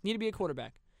quarterback. Need to be a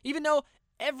quarterback. Even though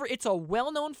it's a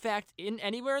well-known fact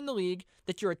anywhere in the league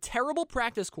that you're a terrible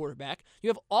practice quarterback. You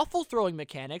have awful throwing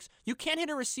mechanics. You can't hit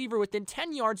a receiver within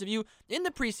 10 yards of you in the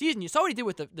preseason. You saw what he did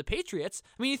with the Patriots.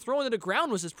 I mean, he throwing to the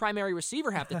ground was his primary receiver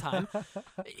half the time.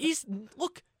 He's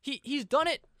done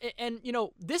it, and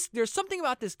there's something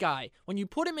about this guy. When you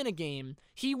put him in a game,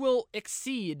 he will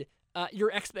exceed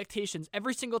your expectations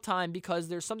every single time because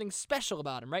there's something special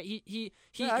about him, right?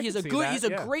 He's a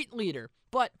great leader,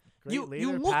 but you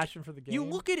look passion for the game. You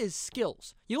look at his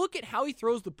skills. You look at how he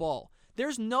throws the ball.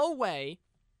 There's no way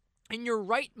in your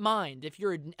right mind, if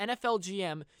you're an NFL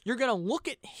GM, you're going to look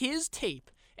at his tape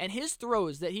and his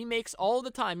throws that he makes all the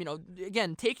time,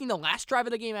 again, taking the last drive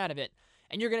of the game out of it,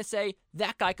 and you're going to say,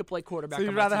 that guy could play quarterback. So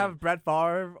you'd rather have Brett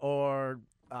Favre or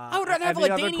I would rather have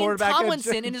Daniel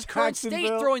Tomlinson in his current state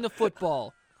throwing the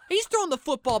football. He's thrown the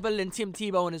football better than Tim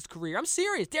Tebow in his career. I'm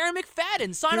serious. Darren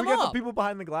McFadden, sign him up. Can we get the people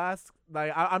behind the glass?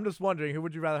 I'm just wondering, who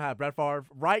would you rather have, Brett Favre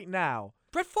right now?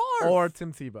 Brett Favre. Or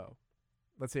Tim Tebow?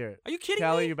 Let's hear it. Are you kidding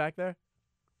Kelly, me? you back there?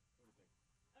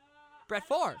 Brett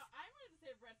Favre. I would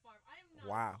say Brett Favre. I am not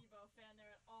wow. a Tebow fan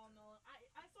there at all, Nolan.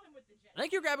 I I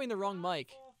think you're grabbing the wrong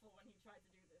mic.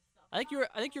 I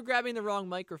think you're grabbing the wrong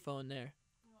microphone there.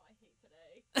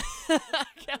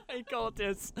 Kelly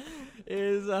Coltis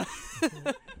is.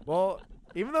 Well,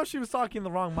 even though she was talking the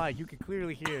wrong mic, you could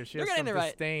clearly hear she has some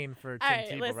disdain for Tim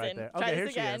Tebow right there. Okay, here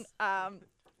she is.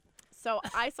 So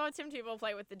I saw Tim Tebow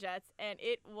play with the Jets, and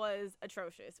it was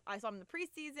atrocious. I saw him in the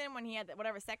preseason when he had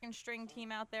whatever second-string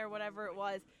team out there, whatever it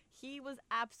was. He was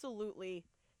absolutely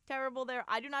terrible there.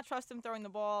 I do not trust him throwing the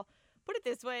ball. Put it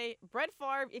this way, Brett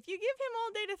Favre, if you give him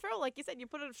all day to throw, like you said, you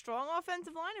put a strong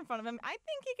offensive line in front of him, I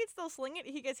think he could still sling it.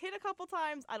 He gets hit a couple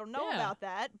times. I don't know about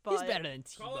that, but he's better than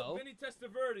Tebow. Call up Vinny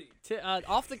Testaverde.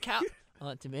 Off the couch.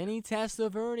 Vinny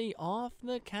Testaverde off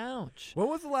the couch. When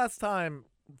was the last time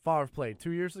Favre played? 2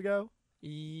 years ago?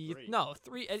 No,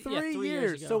 3 3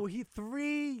 years ago. So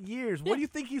 3 years. What do you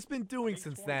think he's been doing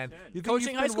since then? You think Coaching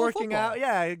he's high been school working football. out?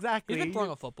 Yeah, exactly. He's been throwing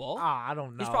a football. I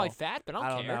don't know. He's probably fat, but I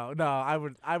don't care. know. No,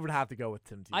 I would have to go with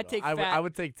Tim Tebow. I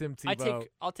would take Tim Tebow.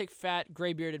 I'll take fat,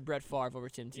 gray-bearded Brett Favre over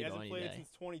Tim Tebow He hasn't any played day. since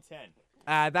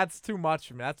 2010. That's too much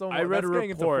for me. That's almost. I read that's a getting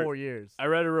report. into 4 years. I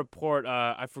read a report.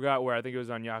 I forgot where. I think it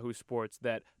was on Yahoo Sports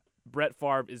that Brett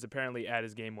Favre is apparently at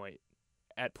his game weight,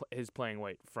 at his playing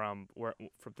weight from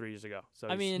 3 years ago. So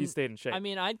he stayed in shape. I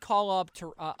mean, I'd call up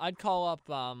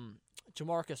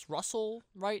Jamarcus Russell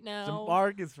right now.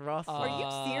 Jamarcus Russell. Are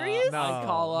you serious? No, I'd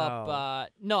call up.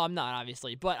 No, I'm not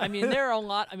obviously, but I mean, there are a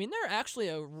lot. I mean, there are actually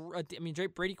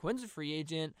Brady Quinn's a free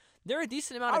agent. There are a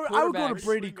decent amount of quarterbacks. I would go to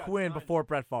Brady Quinn before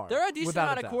Brett Favre. There are a decent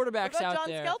amount of quarterbacks what about out John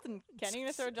there. Skelton? Can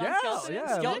you throw John Skelton?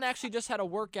 Yeah. Skelton actually just had a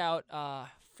workout. I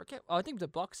think the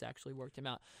Bucks actually worked him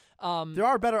out. There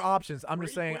are better options. I'm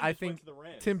just Brady saying. Quinn I just went think to the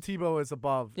Rams. Tim Tebow is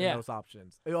above in those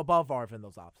options. Above Favre in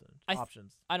those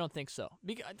options. I don't think so.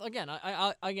 Because again,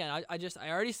 I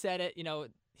already said it. You know,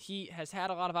 he has had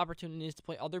a lot of opportunities to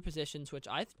play other positions, which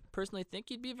I personally think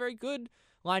he'd be a very good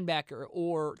linebacker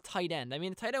or tight end. I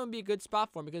mean, the tight end would be a good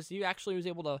spot for him because he actually was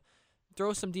able to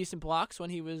throw some decent blocks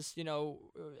when he was,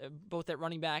 both at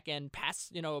running back and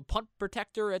pass, punt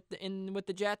protector with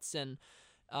the Jets, and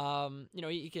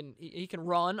he can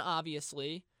run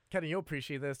obviously. Kenny, you'll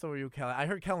appreciate this. So are you, Kelly? I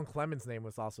heard Kellen Clemens' name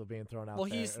was also being thrown out. Well,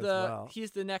 he's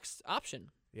the next option.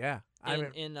 Yeah,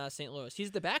 in St. Louis, he's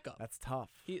the backup. That's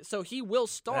tough. So he will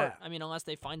start. Yeah. I mean, unless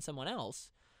they find someone else.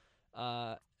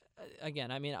 Again,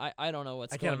 I mean, I don't know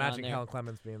what's. I going can't imagine on there. Kellen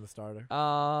Clemens being the starter.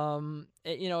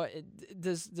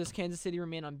 Does Kansas City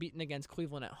remain unbeaten against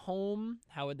Cleveland at home?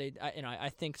 How would they? I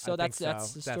think so. I That's think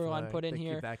the so, storyline put in they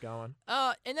here. Keep that going.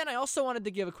 And then I also wanted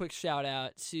to give a quick shout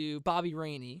out to Bobby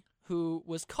Rainey, who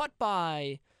was cut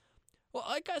by. Well,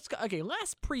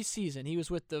 last preseason he was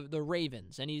with the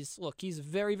Ravens, and he's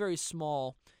very, very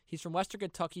small. He's from Western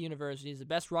Kentucky University. He's the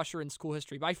best rusher in school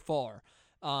history by far.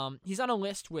 He's on a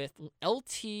list with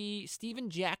LT, Steven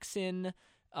Jackson,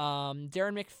 Darren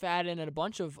McFadden, and a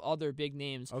bunch of other big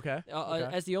names. Okay.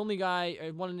 As the only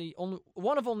guy,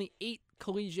 one of only 8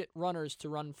 collegiate runners to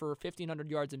run for 1,500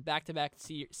 yards in back-to-back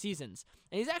seasons,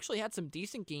 and he's actually had some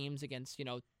decent games against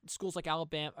schools like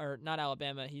Alabama, or not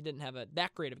Alabama. He didn't have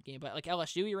that great of a game, but like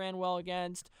LSU, he ran well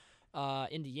against.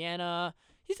 Indiana,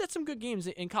 he's had some good games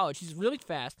in college. He's really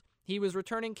fast. He was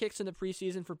returning kicks in the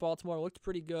preseason for Baltimore. Looked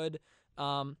pretty good.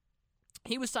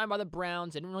 He was signed by the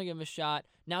Browns. They didn't really give him a shot.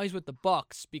 Now he's with the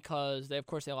Bucks because they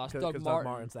lost Doug Martin. Doug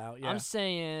Martin's out. Yeah. I'm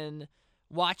saying,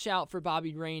 watch out for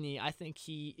Bobby Rainey. I think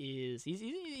he's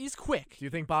quick. Do you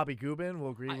think Bobby Gubin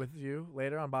will agree with you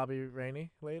later on Bobby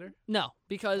Rainey later? No,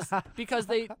 because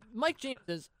Mike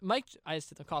James'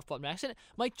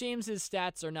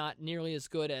 stats are not nearly as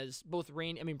good as both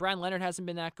Rainey. I mean, Brian Leonard hasn't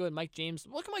been that good. Mike James,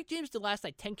 look at Mike James the last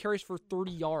night, 10 carries for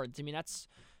 30 yards. I mean, that's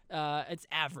it's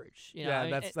average.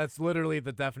 Yeah, that's literally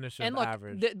the definition of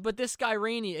average. But this guy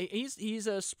Rainey, he's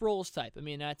a Sproles type. I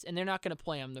mean, and they're not going to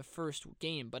play him the first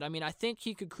game. But I mean, I think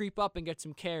he could creep up and get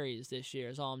some carries this year.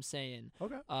 Is all I'm saying.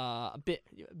 Okay.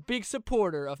 Big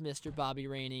supporter of Mr. Bobby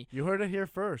Rainey. You heard it here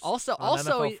first. Also,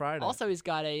 NFL Friday. He's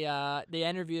got they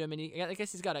interviewed him, and I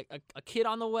guess he's got a kid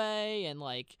on the way, and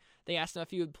like they asked him if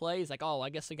he would play. He's like, oh, I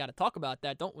guess we got to talk about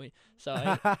that, don't we? So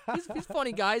he's a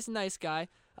funny guy. He's a nice guy.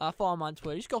 Follow him on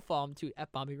Twitter. You should go follow him too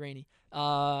at Bobby Rainey.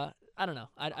 I don't know.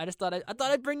 I just thought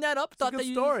I'd bring that up. It's a good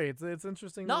story. It's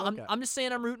interesting. No, to look at. I'm just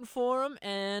saying I'm rooting for him,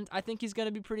 and I think he's going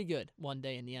to be pretty good one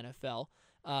day in the NFL.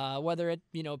 Whether it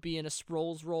be in a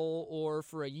Sproles role or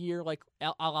for a year like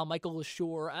a la Michael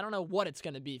LaSure, I don't know what it's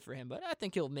going to be for him, but I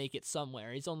think he'll make it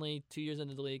somewhere. He's only 2 years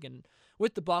into the league, and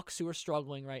with the Bucks, who are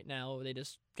struggling right now, they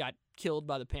just got killed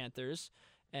by the Panthers.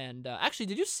 And actually,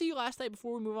 did you see last night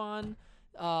before we move on?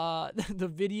 The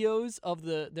videos of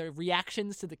their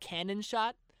reactions to the cannon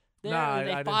shot there? Nah,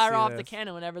 They I didn't fire see off this. the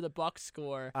cannon whenever the Bucks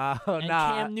score. And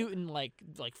Cam Newton like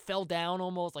fell down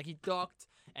almost, like he ducked,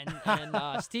 and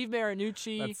Steve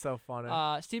Mariucci. That's so funny.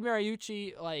 Steve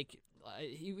Mariucci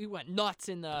he went nuts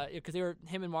because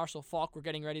him and Marshall Faulk were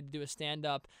getting ready to do a stand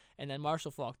up, and then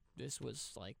Marshall Faulk just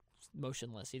was like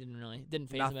motionless. He didn't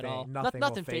phase him at all.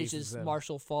 Nothing phases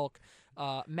Marshall Faulk,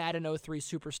 Madden 03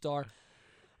 superstar.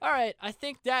 All right, I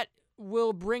think that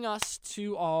will bring us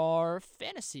to our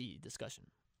fantasy discussion.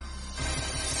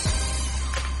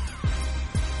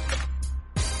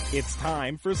 It's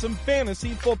time for some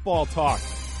fantasy football talk.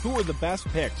 Who are the best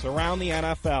picks around the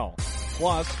NFL?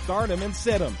 Plus, start 'em and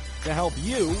sit 'em to help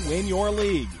you win your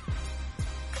league.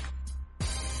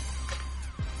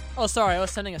 Oh, sorry, I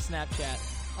was sending a Snapchat.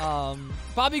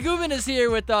 Bobby Gubin is here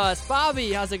with us.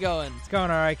 Bobby, how's it going? It's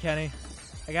going all right, Kenny.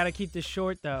 I got to keep this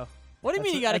short, though. What do you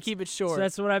mean you got to keep it short? So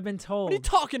that's what I've been told. What are you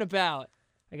talking about?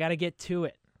 I got to get to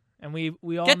it. And we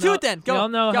all get know, to it then. Go. We all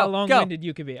know how long-winded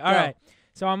you could be. All right.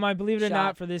 So on my Believe It or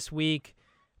Not for this week,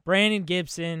 Brandon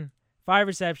Gibson, 5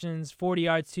 receptions, 40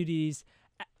 yards, 2 TDs.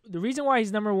 The reason why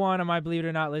he's number 1 on my Believe It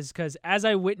or Not list is because as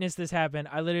I witnessed this happen,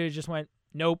 I literally just went,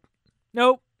 nope,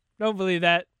 don't believe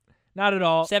that. Not at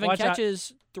all. 7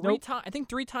 catches, 3 times. I think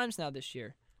 3 times now this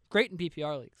year. Great in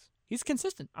PPR leagues. He's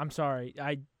consistent. I'm sorry.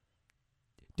 I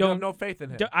You have no faith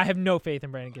in him. I have no faith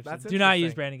in Brandon Gibson. That's Do not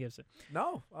use Brandon Gibson.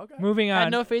 No? Okay. Moving on. I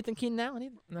had no faith in Keenan Allen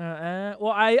either.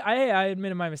 Well, I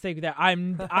admitted my mistake with that.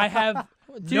 I have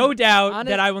no doubt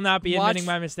that I will not be admitting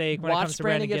my mistake when it comes to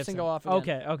Brandon Gibson. Go off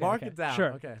again. Okay. Mark it down.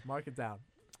 Sure. Okay, mark it down.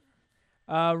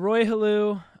 Roy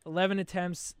Halou, 11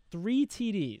 attempts, 3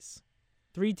 TDs.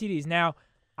 3 TDs. Now,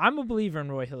 I'm a believer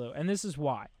in Roy Halou, and this is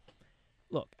why.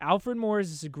 Look, Alfred Morris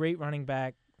is a great running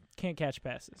back. Can't catch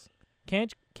passes.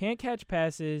 Can't catch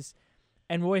passes,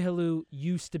 and Roy Halou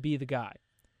used to be the guy.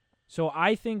 So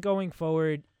I think going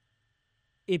forward,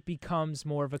 it becomes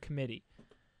more of a committee.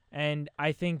 And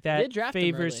I think that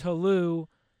favors Halou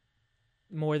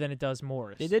more than it does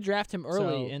Morris. They did draft him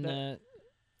early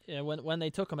when they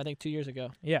took him, I think 2 years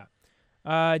ago. Yeah.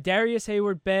 Darius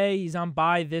Hayward-Bay, he's on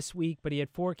bye this week, but he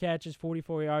had 4 catches,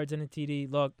 44 yards, and a TD.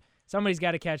 Look, somebody's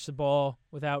got to catch the ball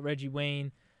without Reggie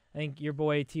Wayne. I think your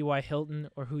boy T.Y. Hilton,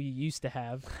 or who you used to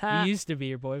have. He used to be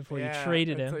your boy before you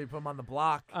traded him. Until you put him on the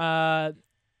block. I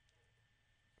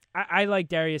like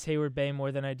Darius Hayward-Bay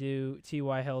more than I do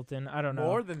T.Y. Hilton. I don't know.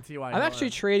 More than T.Y. I'm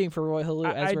actually trading for Roy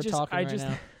Halou as we're talking right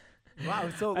now. Wow,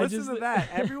 so listen to that.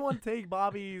 Everyone take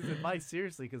Bobby's advice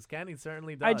seriously because Kenny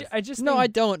certainly does. I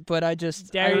don't, but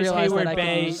Darius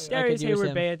Hayward-Bay. Darius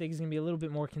Hayward-Bay, I think, is going to be a little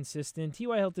bit more consistent.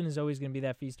 T.Y. Hilton is always going to be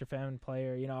that feast or famine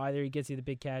player. You know, either he gets you the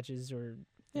big catches or,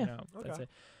 that's it.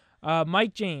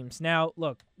 Mike James. Now,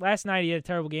 look, last night he had a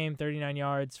terrible game, 39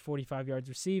 yards, 45 yards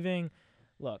receiving.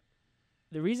 Look,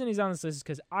 the reason he's on this list is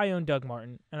because I own Doug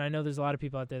Martin, and I know there's a lot of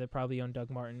people out there that probably own Doug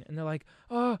Martin, and they're like,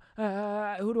 who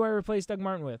do I replace Doug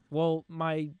Martin with? Well,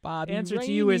 my answer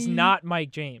to you is not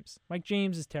Mike James. Mike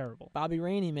James is terrible. Bobby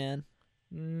Rainey, man.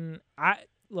 I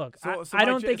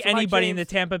don't think anybody in the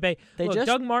Tampa Bay.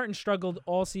 Doug Martin struggled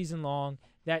all season long.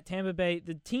 That Tampa Bay,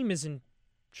 the team is in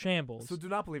shambles. So do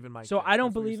not believe in Mike. So James. I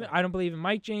don't believe in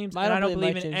Mike James. I don't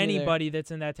believe in anybody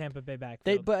that's in that Tampa Bay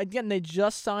backfield. But again, they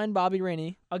just signed Bobby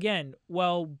Rainey.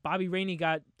 Bobby Rainey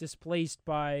got displaced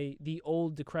by the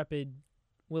old decrepit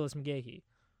Willis McGahee.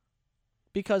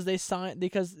 Because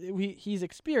he's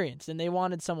experienced and they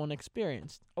wanted someone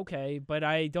experienced. Okay, but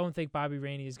I don't think Bobby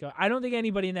Rainey is going. I don't think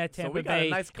anybody in that Tampa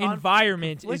Bay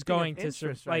environment is going to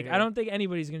I don't think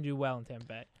anybody's going to do well in Tampa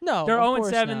Bay. No, they're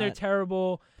 0-7. They're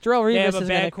terrible. Darrelle Revis they have a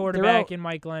bad quarterback in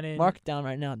Mike Glennon. Mark it down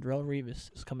right now. Darrelle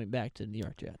Revis is coming back to the New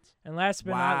York Jets. And last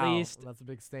but not least, that's a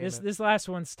big statement. This last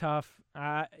one's tough.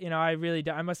 I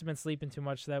must have been sleeping too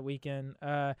much that weekend.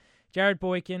 Jared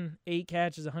Boykin, 8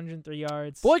 catches, 103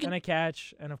 yards, and a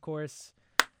catch, and of course,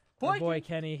 my boy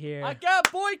Kenny here. I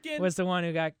got Boykin. Was the one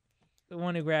who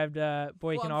grabbed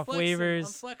Boykin off waivers.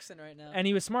 I'm flexing right now. And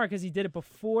he was smart because he did it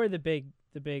before the big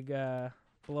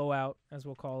blowout, as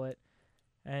we'll call it.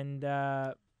 And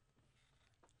I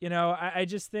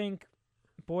just think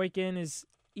Boykin is,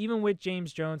 even with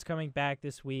James Jones coming back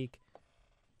this week,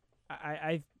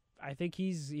 I think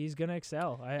he's gonna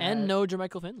excel. No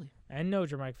Jermichael Finley.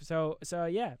 So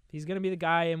yeah, he's gonna be the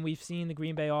guy, and we've seen the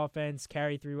Green Bay offense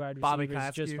carry 3 wide receivers. Bobby, can I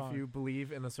ask you fine. if you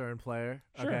believe in a certain player?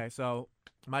 Sure. Okay, so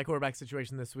my quarterback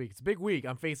situation this week. It's a big week.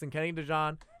 I'm facing Kenny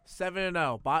DeJohn,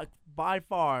 7-0, by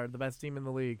far the best team in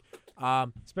the league.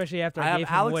 Especially after I gave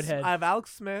him Woodhead. I have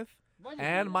Alex Smith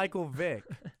and Michael Vick.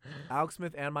 Alex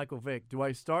Smith and Michael Vick. Do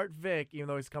I start Vick even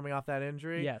though he's coming off that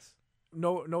injury? Yes.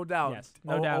 No doubt. Yes,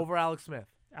 no doubt. Over Alex Smith.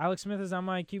 Alex Smith is on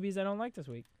my QBs I don't like this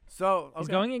week. So he's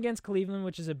going against Cleveland,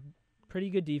 which is a pretty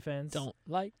good defense. Don't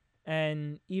like.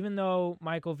 And even though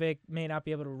Michael Vick may not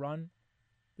be able to run,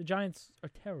 the Giants are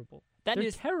terrible.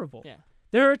 They're terrible. Yeah.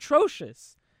 They're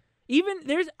atrocious. Even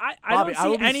I Bobby,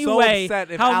 don't see any so way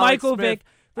upset if how Alex Michael Smith Vick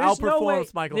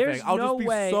outperforms Michael Vick. I'll no just be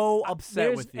way. so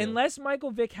upset with you. Unless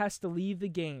Michael Vick has to leave the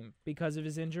game because of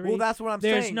his injury. Well, that's what I'm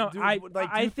there's saying. No, Dude,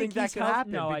 I think that could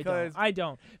happen? No, because I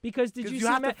don't. Because did you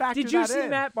have to factor Did you that see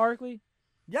in. Matt Barkley?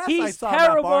 Yes, He's I saw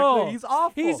terrible. Matt Barkley. He's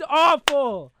awful. He's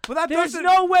awful. But there's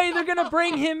no way they're gonna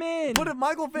bring him in. But if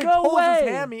Michael Vick No pulls way. his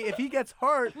hammy, if he gets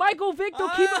hurt, Michael Vick, they'll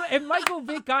keep him. If Michael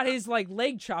Vick got his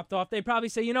leg chopped off, they'd probably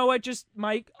say, you know what, just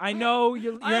Mike, I know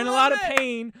you're in a lot of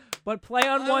pain, but play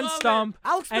on one stump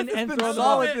Alex Smith and has been throw the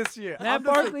solid ball. this year. Matt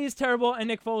Barkley is terrible, and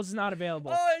Nick Foles is not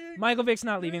available. Michael Vick's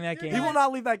not leaving that game. He will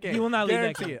not leave that game. He will not leave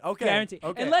that Guarantee game. it. Okay. Guarantee.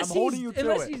 Okay. Unless I'm holding you to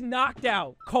unless it. he's knocked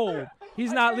out cold,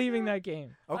 he's not leaving that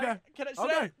game. Okay.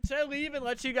 Should I leave and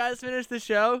let you guys finish the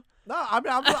show? No,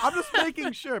 I'm just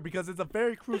making sure because it's a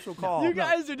very crucial call. You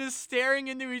guys are just staring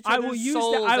into each I other's will use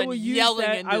souls that. I will and use yelling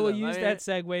that. into I will them. use that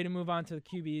segue to move on to the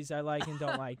QBs I like and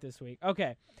don't like this week.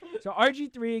 Okay, so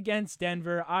RG3 against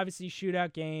Denver, obviously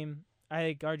shootout game. I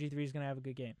think RG3 is gonna have a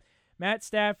good game. Matt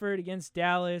Stafford against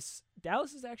Dallas.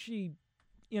 Dallas is actually,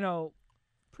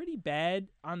 pretty bad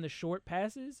on the short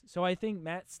passes. So I think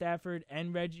Matt Stafford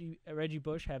and Reggie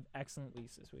Bush have excellent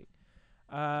weeks this week.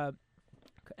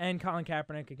 And Colin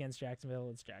Kaepernick against Jacksonville.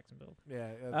 It's Jacksonville. Yeah,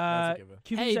 that's a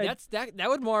given. Hey, that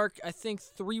would mark, I think,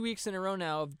 3 weeks in a row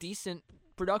now of decent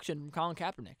production from Colin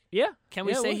Kaepernick. Yeah. Can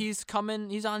we say he's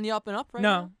on the up and up right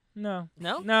now?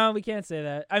 No, we can't say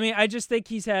that. I mean, I just think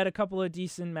he's had a couple of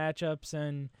decent matchups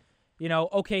and,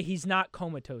 okay, he's not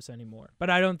comatose anymore. But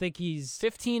I don't think he's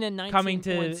 15 and 19 coming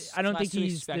to. points I don't think last week,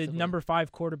 he's the respectively. number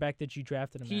 5 quarterback that you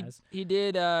drafted him as. He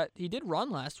did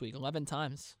run last week 11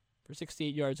 times for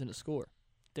 68 yards and a score.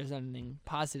 There's anything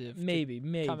positive. Maybe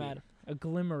come at him. A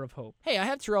glimmer of hope. Hey, I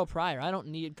have Terrell Pryor. I don't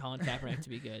need Colin Kaepernick to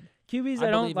be good. QBs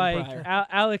I don't believe in like. Pryor.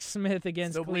 Alex Smith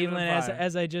against Still believe in Cleveland, Pryor.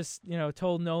 as I just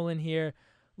told Nolan here.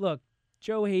 Look,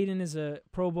 Joe Hayden is a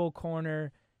Pro Bowl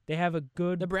corner. They have a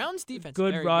good The Browns defense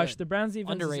good very rush. good. The Browns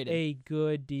defense Underrated. is a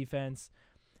good defense.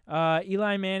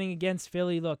 Eli Manning against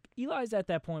Philly. Look, Eli's at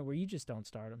that point where you just don't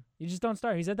start him. You just don't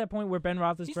start. He's at that point where Ben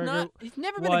Roethlisberger He's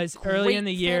never been was a early in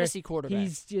great the year. fantasy quarterback.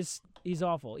 He's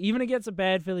awful. Even against a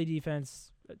bad Philly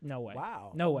defense, no way.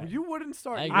 Wow. No way. You wouldn't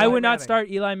start. I would not Manning. start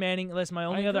Eli Manning unless my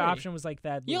only other agree. option was like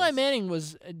that. Eli Manning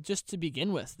was, just to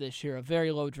begin with this year, a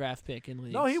very low draft pick in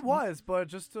leagues. No, he was, but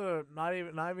just to not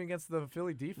even against the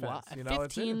Philly defense. Why, 15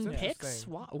 it's picks?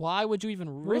 interesting. Why would you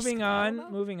even risk Moving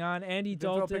that? on. Andy Didn't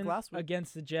throw a pick Dalton last week.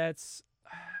 against the Jets.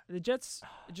 The Jets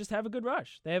just have a good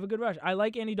rush. They have a good rush. I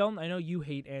like Andy Dalton. I know you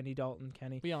hate Andy Dalton,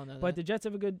 Kenny. We all know But that. the Jets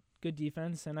have a good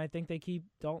defense, and I think they keep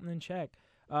Dalton in check.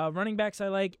 Running backs I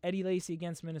like. Eddie Lacy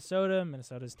against Minnesota.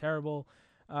 Minnesota's terrible.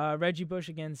 Reggie Bush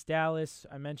against Dallas.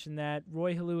 I mentioned that.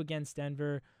 Roy Halou against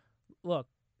Denver. Look,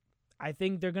 I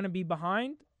think they're going to be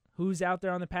behind. Who's out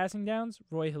there on the passing downs?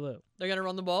 Roy Halou. They're going to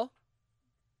run the ball?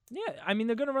 Yeah, I mean,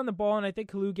 they're going to run the ball, and I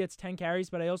think Halou gets 10 carries,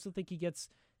 but I also think he gets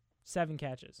 7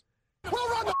 catches. We'll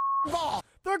run the ball.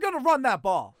 They're gonna run that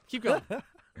ball. Keep going.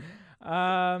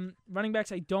 Running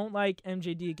backs I don't like.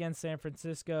 MJD against San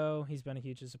Francisco. He's been a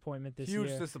huge disappointment this year.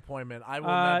 Huge disappointment. I will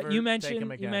never you take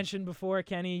him again. You mentioned before,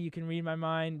 Kenny, you can read my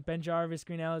mind. Ben Jarvis,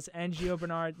 Green Ellis, and Gio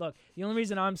Bernard. Look, the only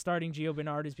reason I'm starting Gio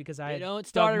Bernard is because I You don't Doug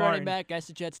start a running Martin. back against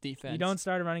the Jets defense. You don't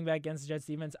start a running back against the Jets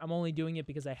defense. I'm only doing it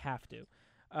because I have to.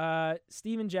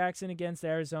 Steven Jackson against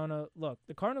Arizona. Look,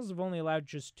 the Cardinals have only allowed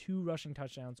just 2 rushing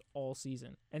touchdowns all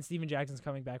season, and Steven Jackson's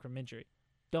coming back from injury.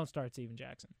 Don't start Steven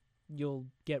Jackson. You'll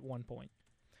get 1 point.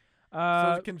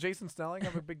 So can Jason Snelling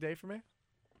have a big day for me?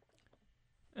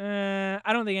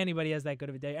 I don't think anybody has that good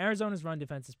of a day. Arizona's run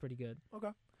defense is pretty good. Okay.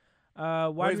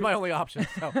 Wide he's my only option,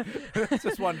 so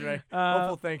just wondering.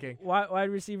 Hopeful thinking. Wide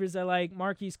receivers I like.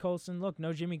 Marquise Colson. Look,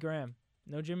 no Jimmy Graham.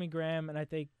 And I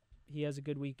think he has a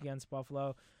good week against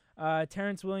Buffalo.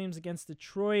 Terrence Williams against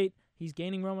Detroit. He's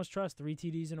gaining Romo's trust. 3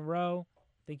 TDs in a row.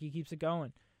 I think he keeps it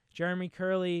going. Jeremy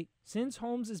Curley. Since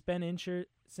Holmes has been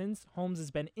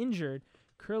injured,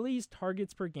 Curley's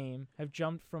targets per game have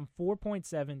jumped from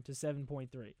 4.7 to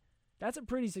 7.3. That's a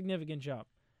pretty significant jump.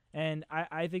 And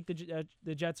I think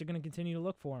the Jets are going to continue to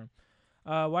look for him.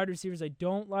 Wide receivers I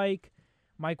don't like.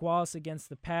 Mike Wallace against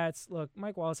the Pats. Look,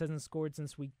 Mike Wallace hasn't scored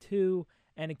since week 2,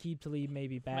 and Aqib Talib may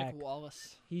be back. Mike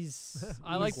Wallace.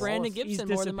 I like Brandon Gibson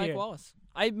more than Mike Wallace.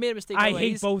 I made a mistake. I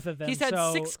hate both of them. He's had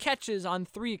 6 catches on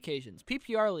 3 occasions.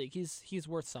 PPR league, he's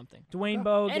worth something. Dwayne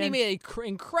Bowe and he made an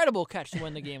incredible catch to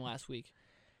win the game last week.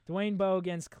 Dwayne Bowe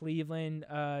against Cleveland.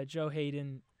 Joe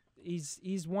Hayden,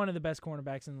 he's one of the best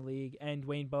cornerbacks in the league, and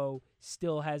Dwayne Bowe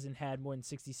still hasn't had more than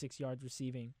 66 yards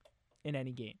receiving in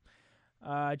any game.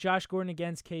 Josh Gordon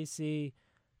against KC.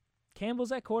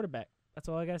 Campbell's at quarterback. That's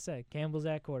all I got to say. Campbell's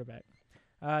at quarterback.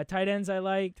 Tight ends I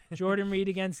like. Jordan Reed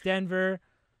against Denver.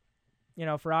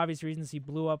 For obvious reasons, he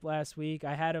blew up last week.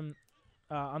 I had him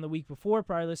on the week before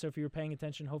prior, so if you were paying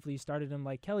attention, hopefully you started him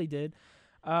like Kelly did.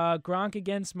 Gronk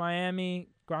against Miami.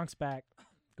 Gronk's back.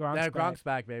 Gronk's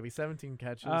back, baby. 17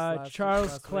 catches.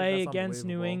 Charles Clay against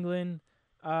New England.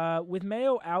 With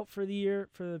Mayo out for the year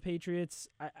for the Patriots,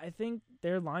 I think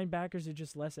their linebackers are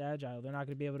just less agile. They're not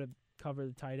going to be able to cover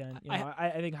the tight end.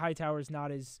 I think Hightower is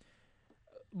not as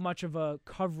much of a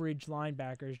coverage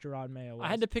linebacker as Gerard Mayo was. I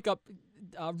had to pick up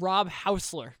Rob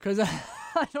Hausler because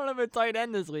I don't have a tight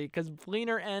end this week because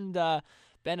Fleener and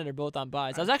Bennett are both on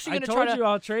buys. I was actually going to try to. I told you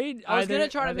I'll trade. I was going to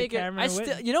try to make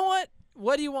it. You know what?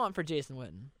 What do you want for Jason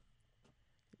Witten?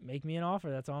 Make me an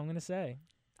offer. That's all I'm going to say.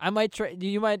 I might trade.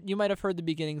 You might have heard the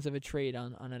beginnings of a trade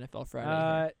on NFL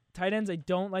Friday. Tight ends I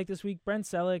don't like this week. Brent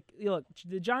Selleck. Look,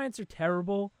 the Giants are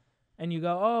terrible, and you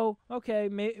go, oh, okay,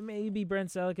 maybe Brent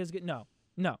Selleck is good.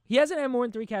 No, he hasn't had more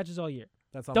than 3 catches all year.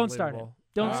 That's don't start him.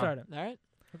 Don't start him. All right.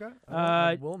 Okay.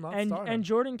 I will not start him. And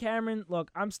Jordan Cameron.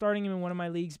 Look, I'm starting him in one of my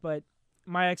leagues, but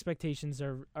my expectations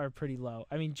are pretty low.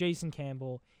 I mean, Jason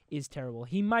Campbell is terrible.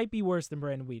 He might be worse than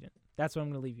Brandon Weeden. That's what I'm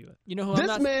going to leave you with. You know who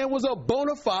this man was a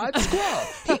bona fide scrub.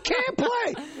 He can't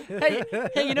play.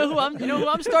 Hey, you know who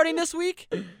I'm starting this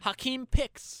week? Hakeem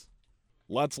Picks.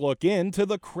 Let's look into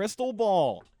the crystal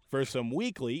ball for some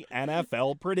weekly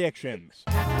NFL predictions.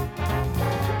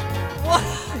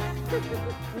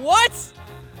 What?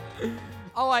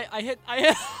 Oh,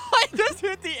 I just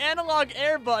hit the analog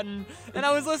air button, and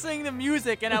I was listening to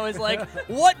music, and I was like,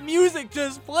 what music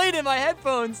just played in my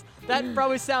headphones? That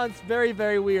probably sounds very,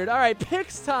 very weird. All right,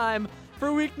 picks time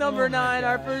for week number 9.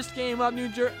 Our first game up,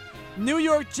 New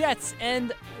York Jets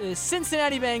and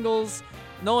Cincinnati Bengals.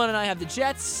 Nolan and I have the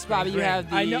Jets. Bobby, you have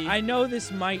the... I know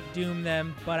this might doom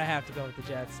them, but I have to go with the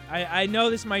Jets. I know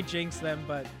this might jinx them,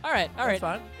 but... All right.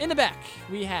 Fine. In the back,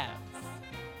 we have...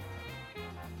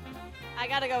 I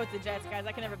gotta go with the Jets, guys.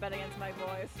 I can never bet against my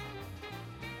boys.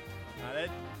 That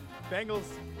Bengals.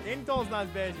 Danton's not as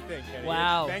bad as you think, Kenny.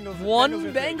 Wow.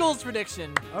 Bengals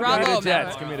prediction. Okay. Bravo,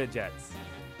 Give me the Jets.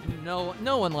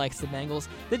 No one likes the Bengals.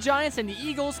 The Giants and the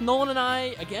Eagles. Nolan and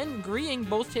I, again, agreeing,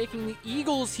 both taking the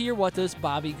Eagles here. What does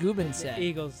Bobby Gubin say?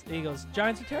 Eagles.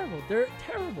 Giants are terrible. They're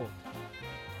terrible.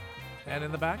 And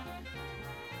in the back?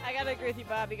 I gotta agree with you,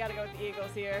 Bobby. Gotta go with the Eagles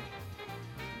here.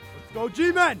 Let's go,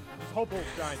 G-Men! Just hopeful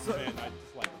Giants fan.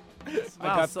 I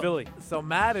got Philly. So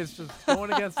Matt is just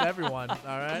going against everyone, all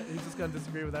right? He's just going to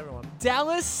disagree with everyone.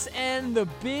 Dallas and the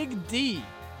Big D.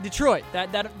 Detroit.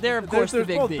 They're of course the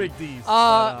Big both D. Big Ds.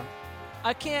 I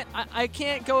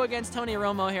can't go against Tony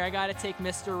Romo here. I got to take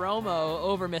Mr. Romo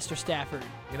over Mr. Stafford.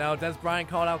 Des Bryant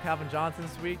called out Calvin Johnson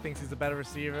this week. Thinks he's a better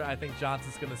receiver. I think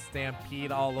Johnson's going to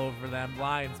stampede all over them.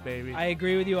 Lions, baby. I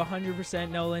agree with you 100%,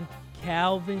 Nolan.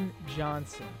 Calvin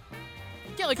Johnson.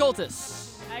 Kelly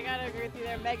Coltis. I gotta agree with you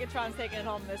there. Megatron's taking it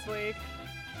home this week.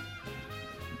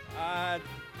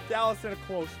 Dallas in a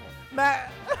close one.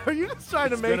 Matt, are you just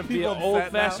trying to make people be an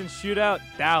old-fashioned shootout?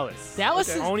 Dallas.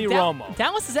 Tony Romo.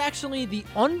 Dallas is actually the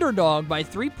underdog by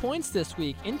 3 points this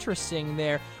week. Interesting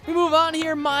there. We move on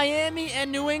here. Miami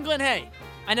and New England. Hey,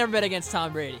 I never bet against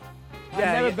Tom Brady. I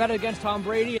never bet against Tom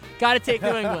Brady. Got to take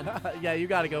New England. Yeah, you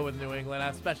got to go with New England,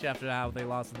 especially after how they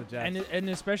lost to the Jets. And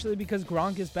especially because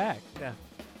Gronk is back. Yeah.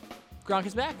 Gronk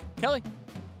is back. Kelly,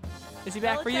 is he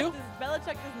back for you? Belichick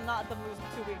does not lose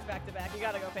 2 weeks back-to-back. You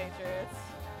got to go Patriots.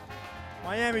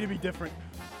 Miami to be different.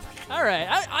 All right.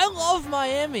 I love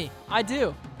Miami. I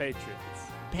do.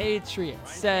 Patriots.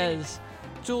 Says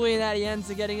Julian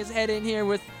Atienza getting his head in here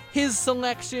with his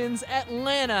selections.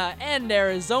 Atlanta and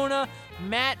Arizona.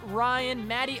 Matt Ryan,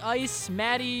 Matty Ice,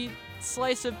 Matty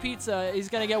Slice of Pizza. He's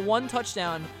going to get 1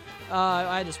 touchdown.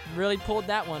 I just really pulled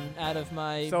that one out of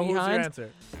my So behind. who's your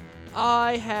answer?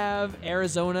 I have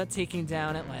Arizona taking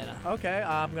down Atlanta. Okay,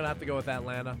 I'm going to have to go with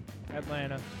Atlanta. I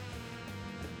gotta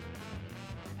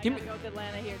go with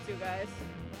Atlanta here too, guys.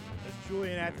 As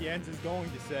Julian Atienza is going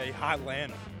to say,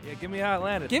 Hotlanta. Yeah, give me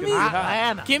Hotlanta.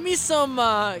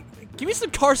 Give me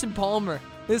some Carson Palmer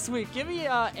this week. Give me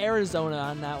Arizona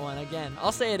on that one again.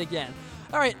 I'll say it again.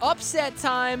 All right, upset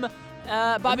time.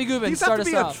 Bobby Gubin, start us off.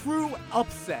 These have to be a true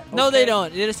upset. Okay? No, they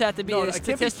don't. They just have to be a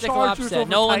statistical upset.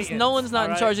 No one's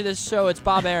not in charge of this show. It's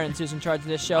Bob Aarons who's in charge of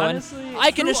this show. Honestly, and I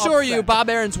can assure you, Bob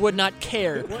Aarons would not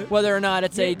care whether or not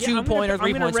it's a 2-point or 3-point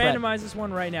spread. I'm going to randomize this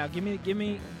one right now. Give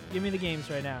me Give me the games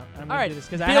right now. I'm All going right, to do this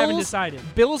because I haven't decided.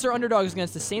 Bills are underdogs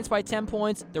against the Saints by 10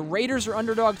 points. The Raiders are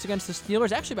underdogs against the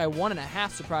Steelers, actually by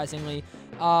 1.5, surprisingly.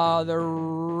 The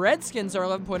Redskins are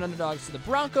 11-point underdogs to the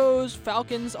Broncos.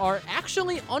 Falcons are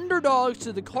actually underdogs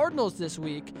to the Cardinals this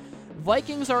week.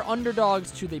 Vikings are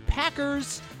underdogs to the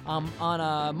Packers on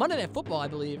Monday Night Football, I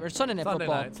believe, or Sunday Night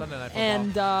Football. Sunday Night Football.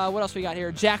 And what else we got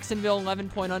here? Jacksonville,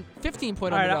 15-point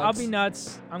All right, underdogs. I'll be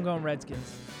nuts. I'm going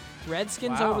Redskins.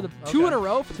 Redskins Wow. over the two in a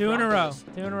row for the Two in a row. Broncos.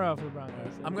 2 in a row for the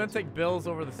Broncos. I'm going to take Bills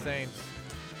over the Saints.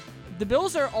 The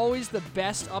Bills are always the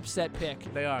best upset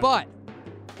pick. They are. But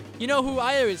you know who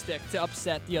I always pick to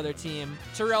upset the other team?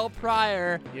 Terrell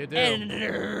Pryor. You do. And the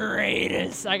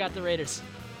Raiders. I got the Raiders.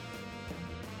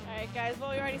 All right, guys. Well,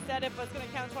 we already said it, but it's going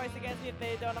to count twice against me if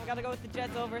they don't. I'm going to go with the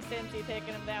Jets over Cincy,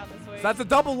 taking them down this week. So that's a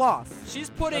double loss. She's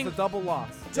putting That's a double loss.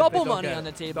 double money on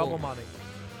the table. Double money.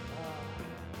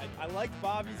 I like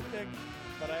Bobby's pick,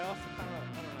 but I also kind of,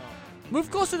 I don't know.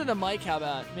 Move closer to the mic, how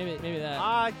about? Maybe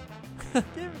that.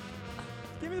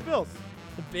 Give me the Bills.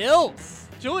 The Bills.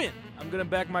 Julian. I'm going to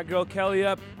back my girl Kelly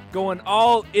up, going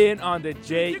all in on the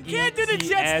Jets. You can't do the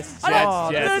Jets.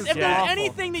 If there's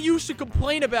anything that you should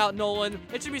complain about, Nolan,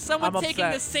 it should be someone I'm taking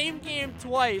upset. the same game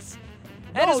twice.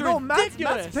 That is Matt's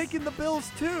ridiculous. taking the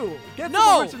Bills too. Get No,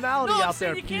 some originality I'm out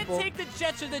saying there, you people. can't take the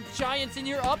Jets or the Giants in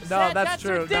your upset. No, that's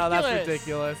true. Ridiculous. No, that's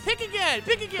ridiculous. Pick again.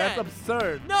 Pick again. That's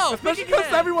absurd. No, especially pick again.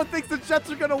 because everyone thinks the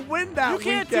Jets are going to win that You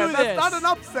can't weekend. do That's this. not an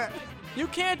upset. You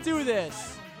can't do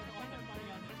this.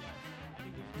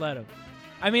 Let him.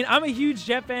 I mean, I'm a huge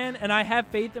Jet fan, and I have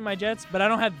faith in my Jets, but I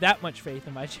don't have that much faith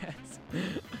in my Jets.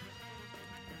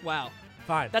 Wow.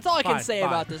 Fine. That's all I can Fine, say fine.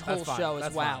 about this whole That's fine. show is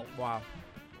That's wow. fine. Wow.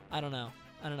 I don't know.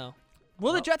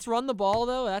 Will the Jets run the ball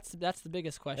though? That's the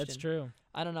biggest question. That's true.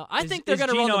 I don't know. I think they're going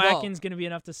to run the Geno ball. Atkins going to be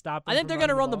enough to stop I them think they're from going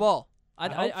to run running the ball.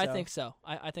 I think so.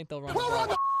 I think they'll run We'll run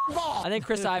the the ball. ball. I think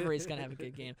Chris Ivory is going to have a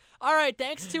good game. All right,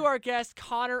 thanks to our guest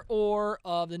Connor Orr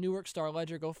of the Newark Star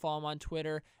Ledger. Go follow him on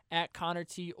Twitter at Connor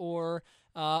T. Orr.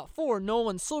 For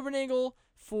Nolan Silvernagel,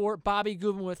 for Bobby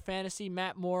Gubin with Fantasy,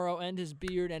 Matt Morrow and his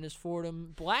beard and his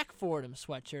black Fordham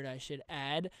sweatshirt, I should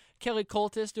add. Kelly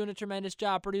Coltis doing a tremendous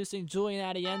job producing. Julian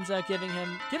Adienza giving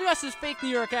us his fake New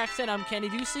York accent. I'm Kenny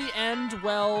Ducey, and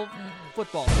well,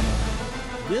 football.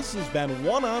 This has been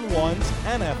One-on-One's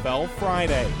NFL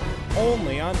Friday,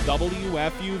 only on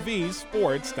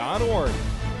WFUVSports.org.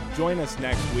 Join us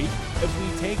next week as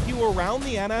we take you around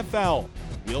the NFL.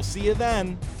 We'll see you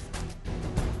then.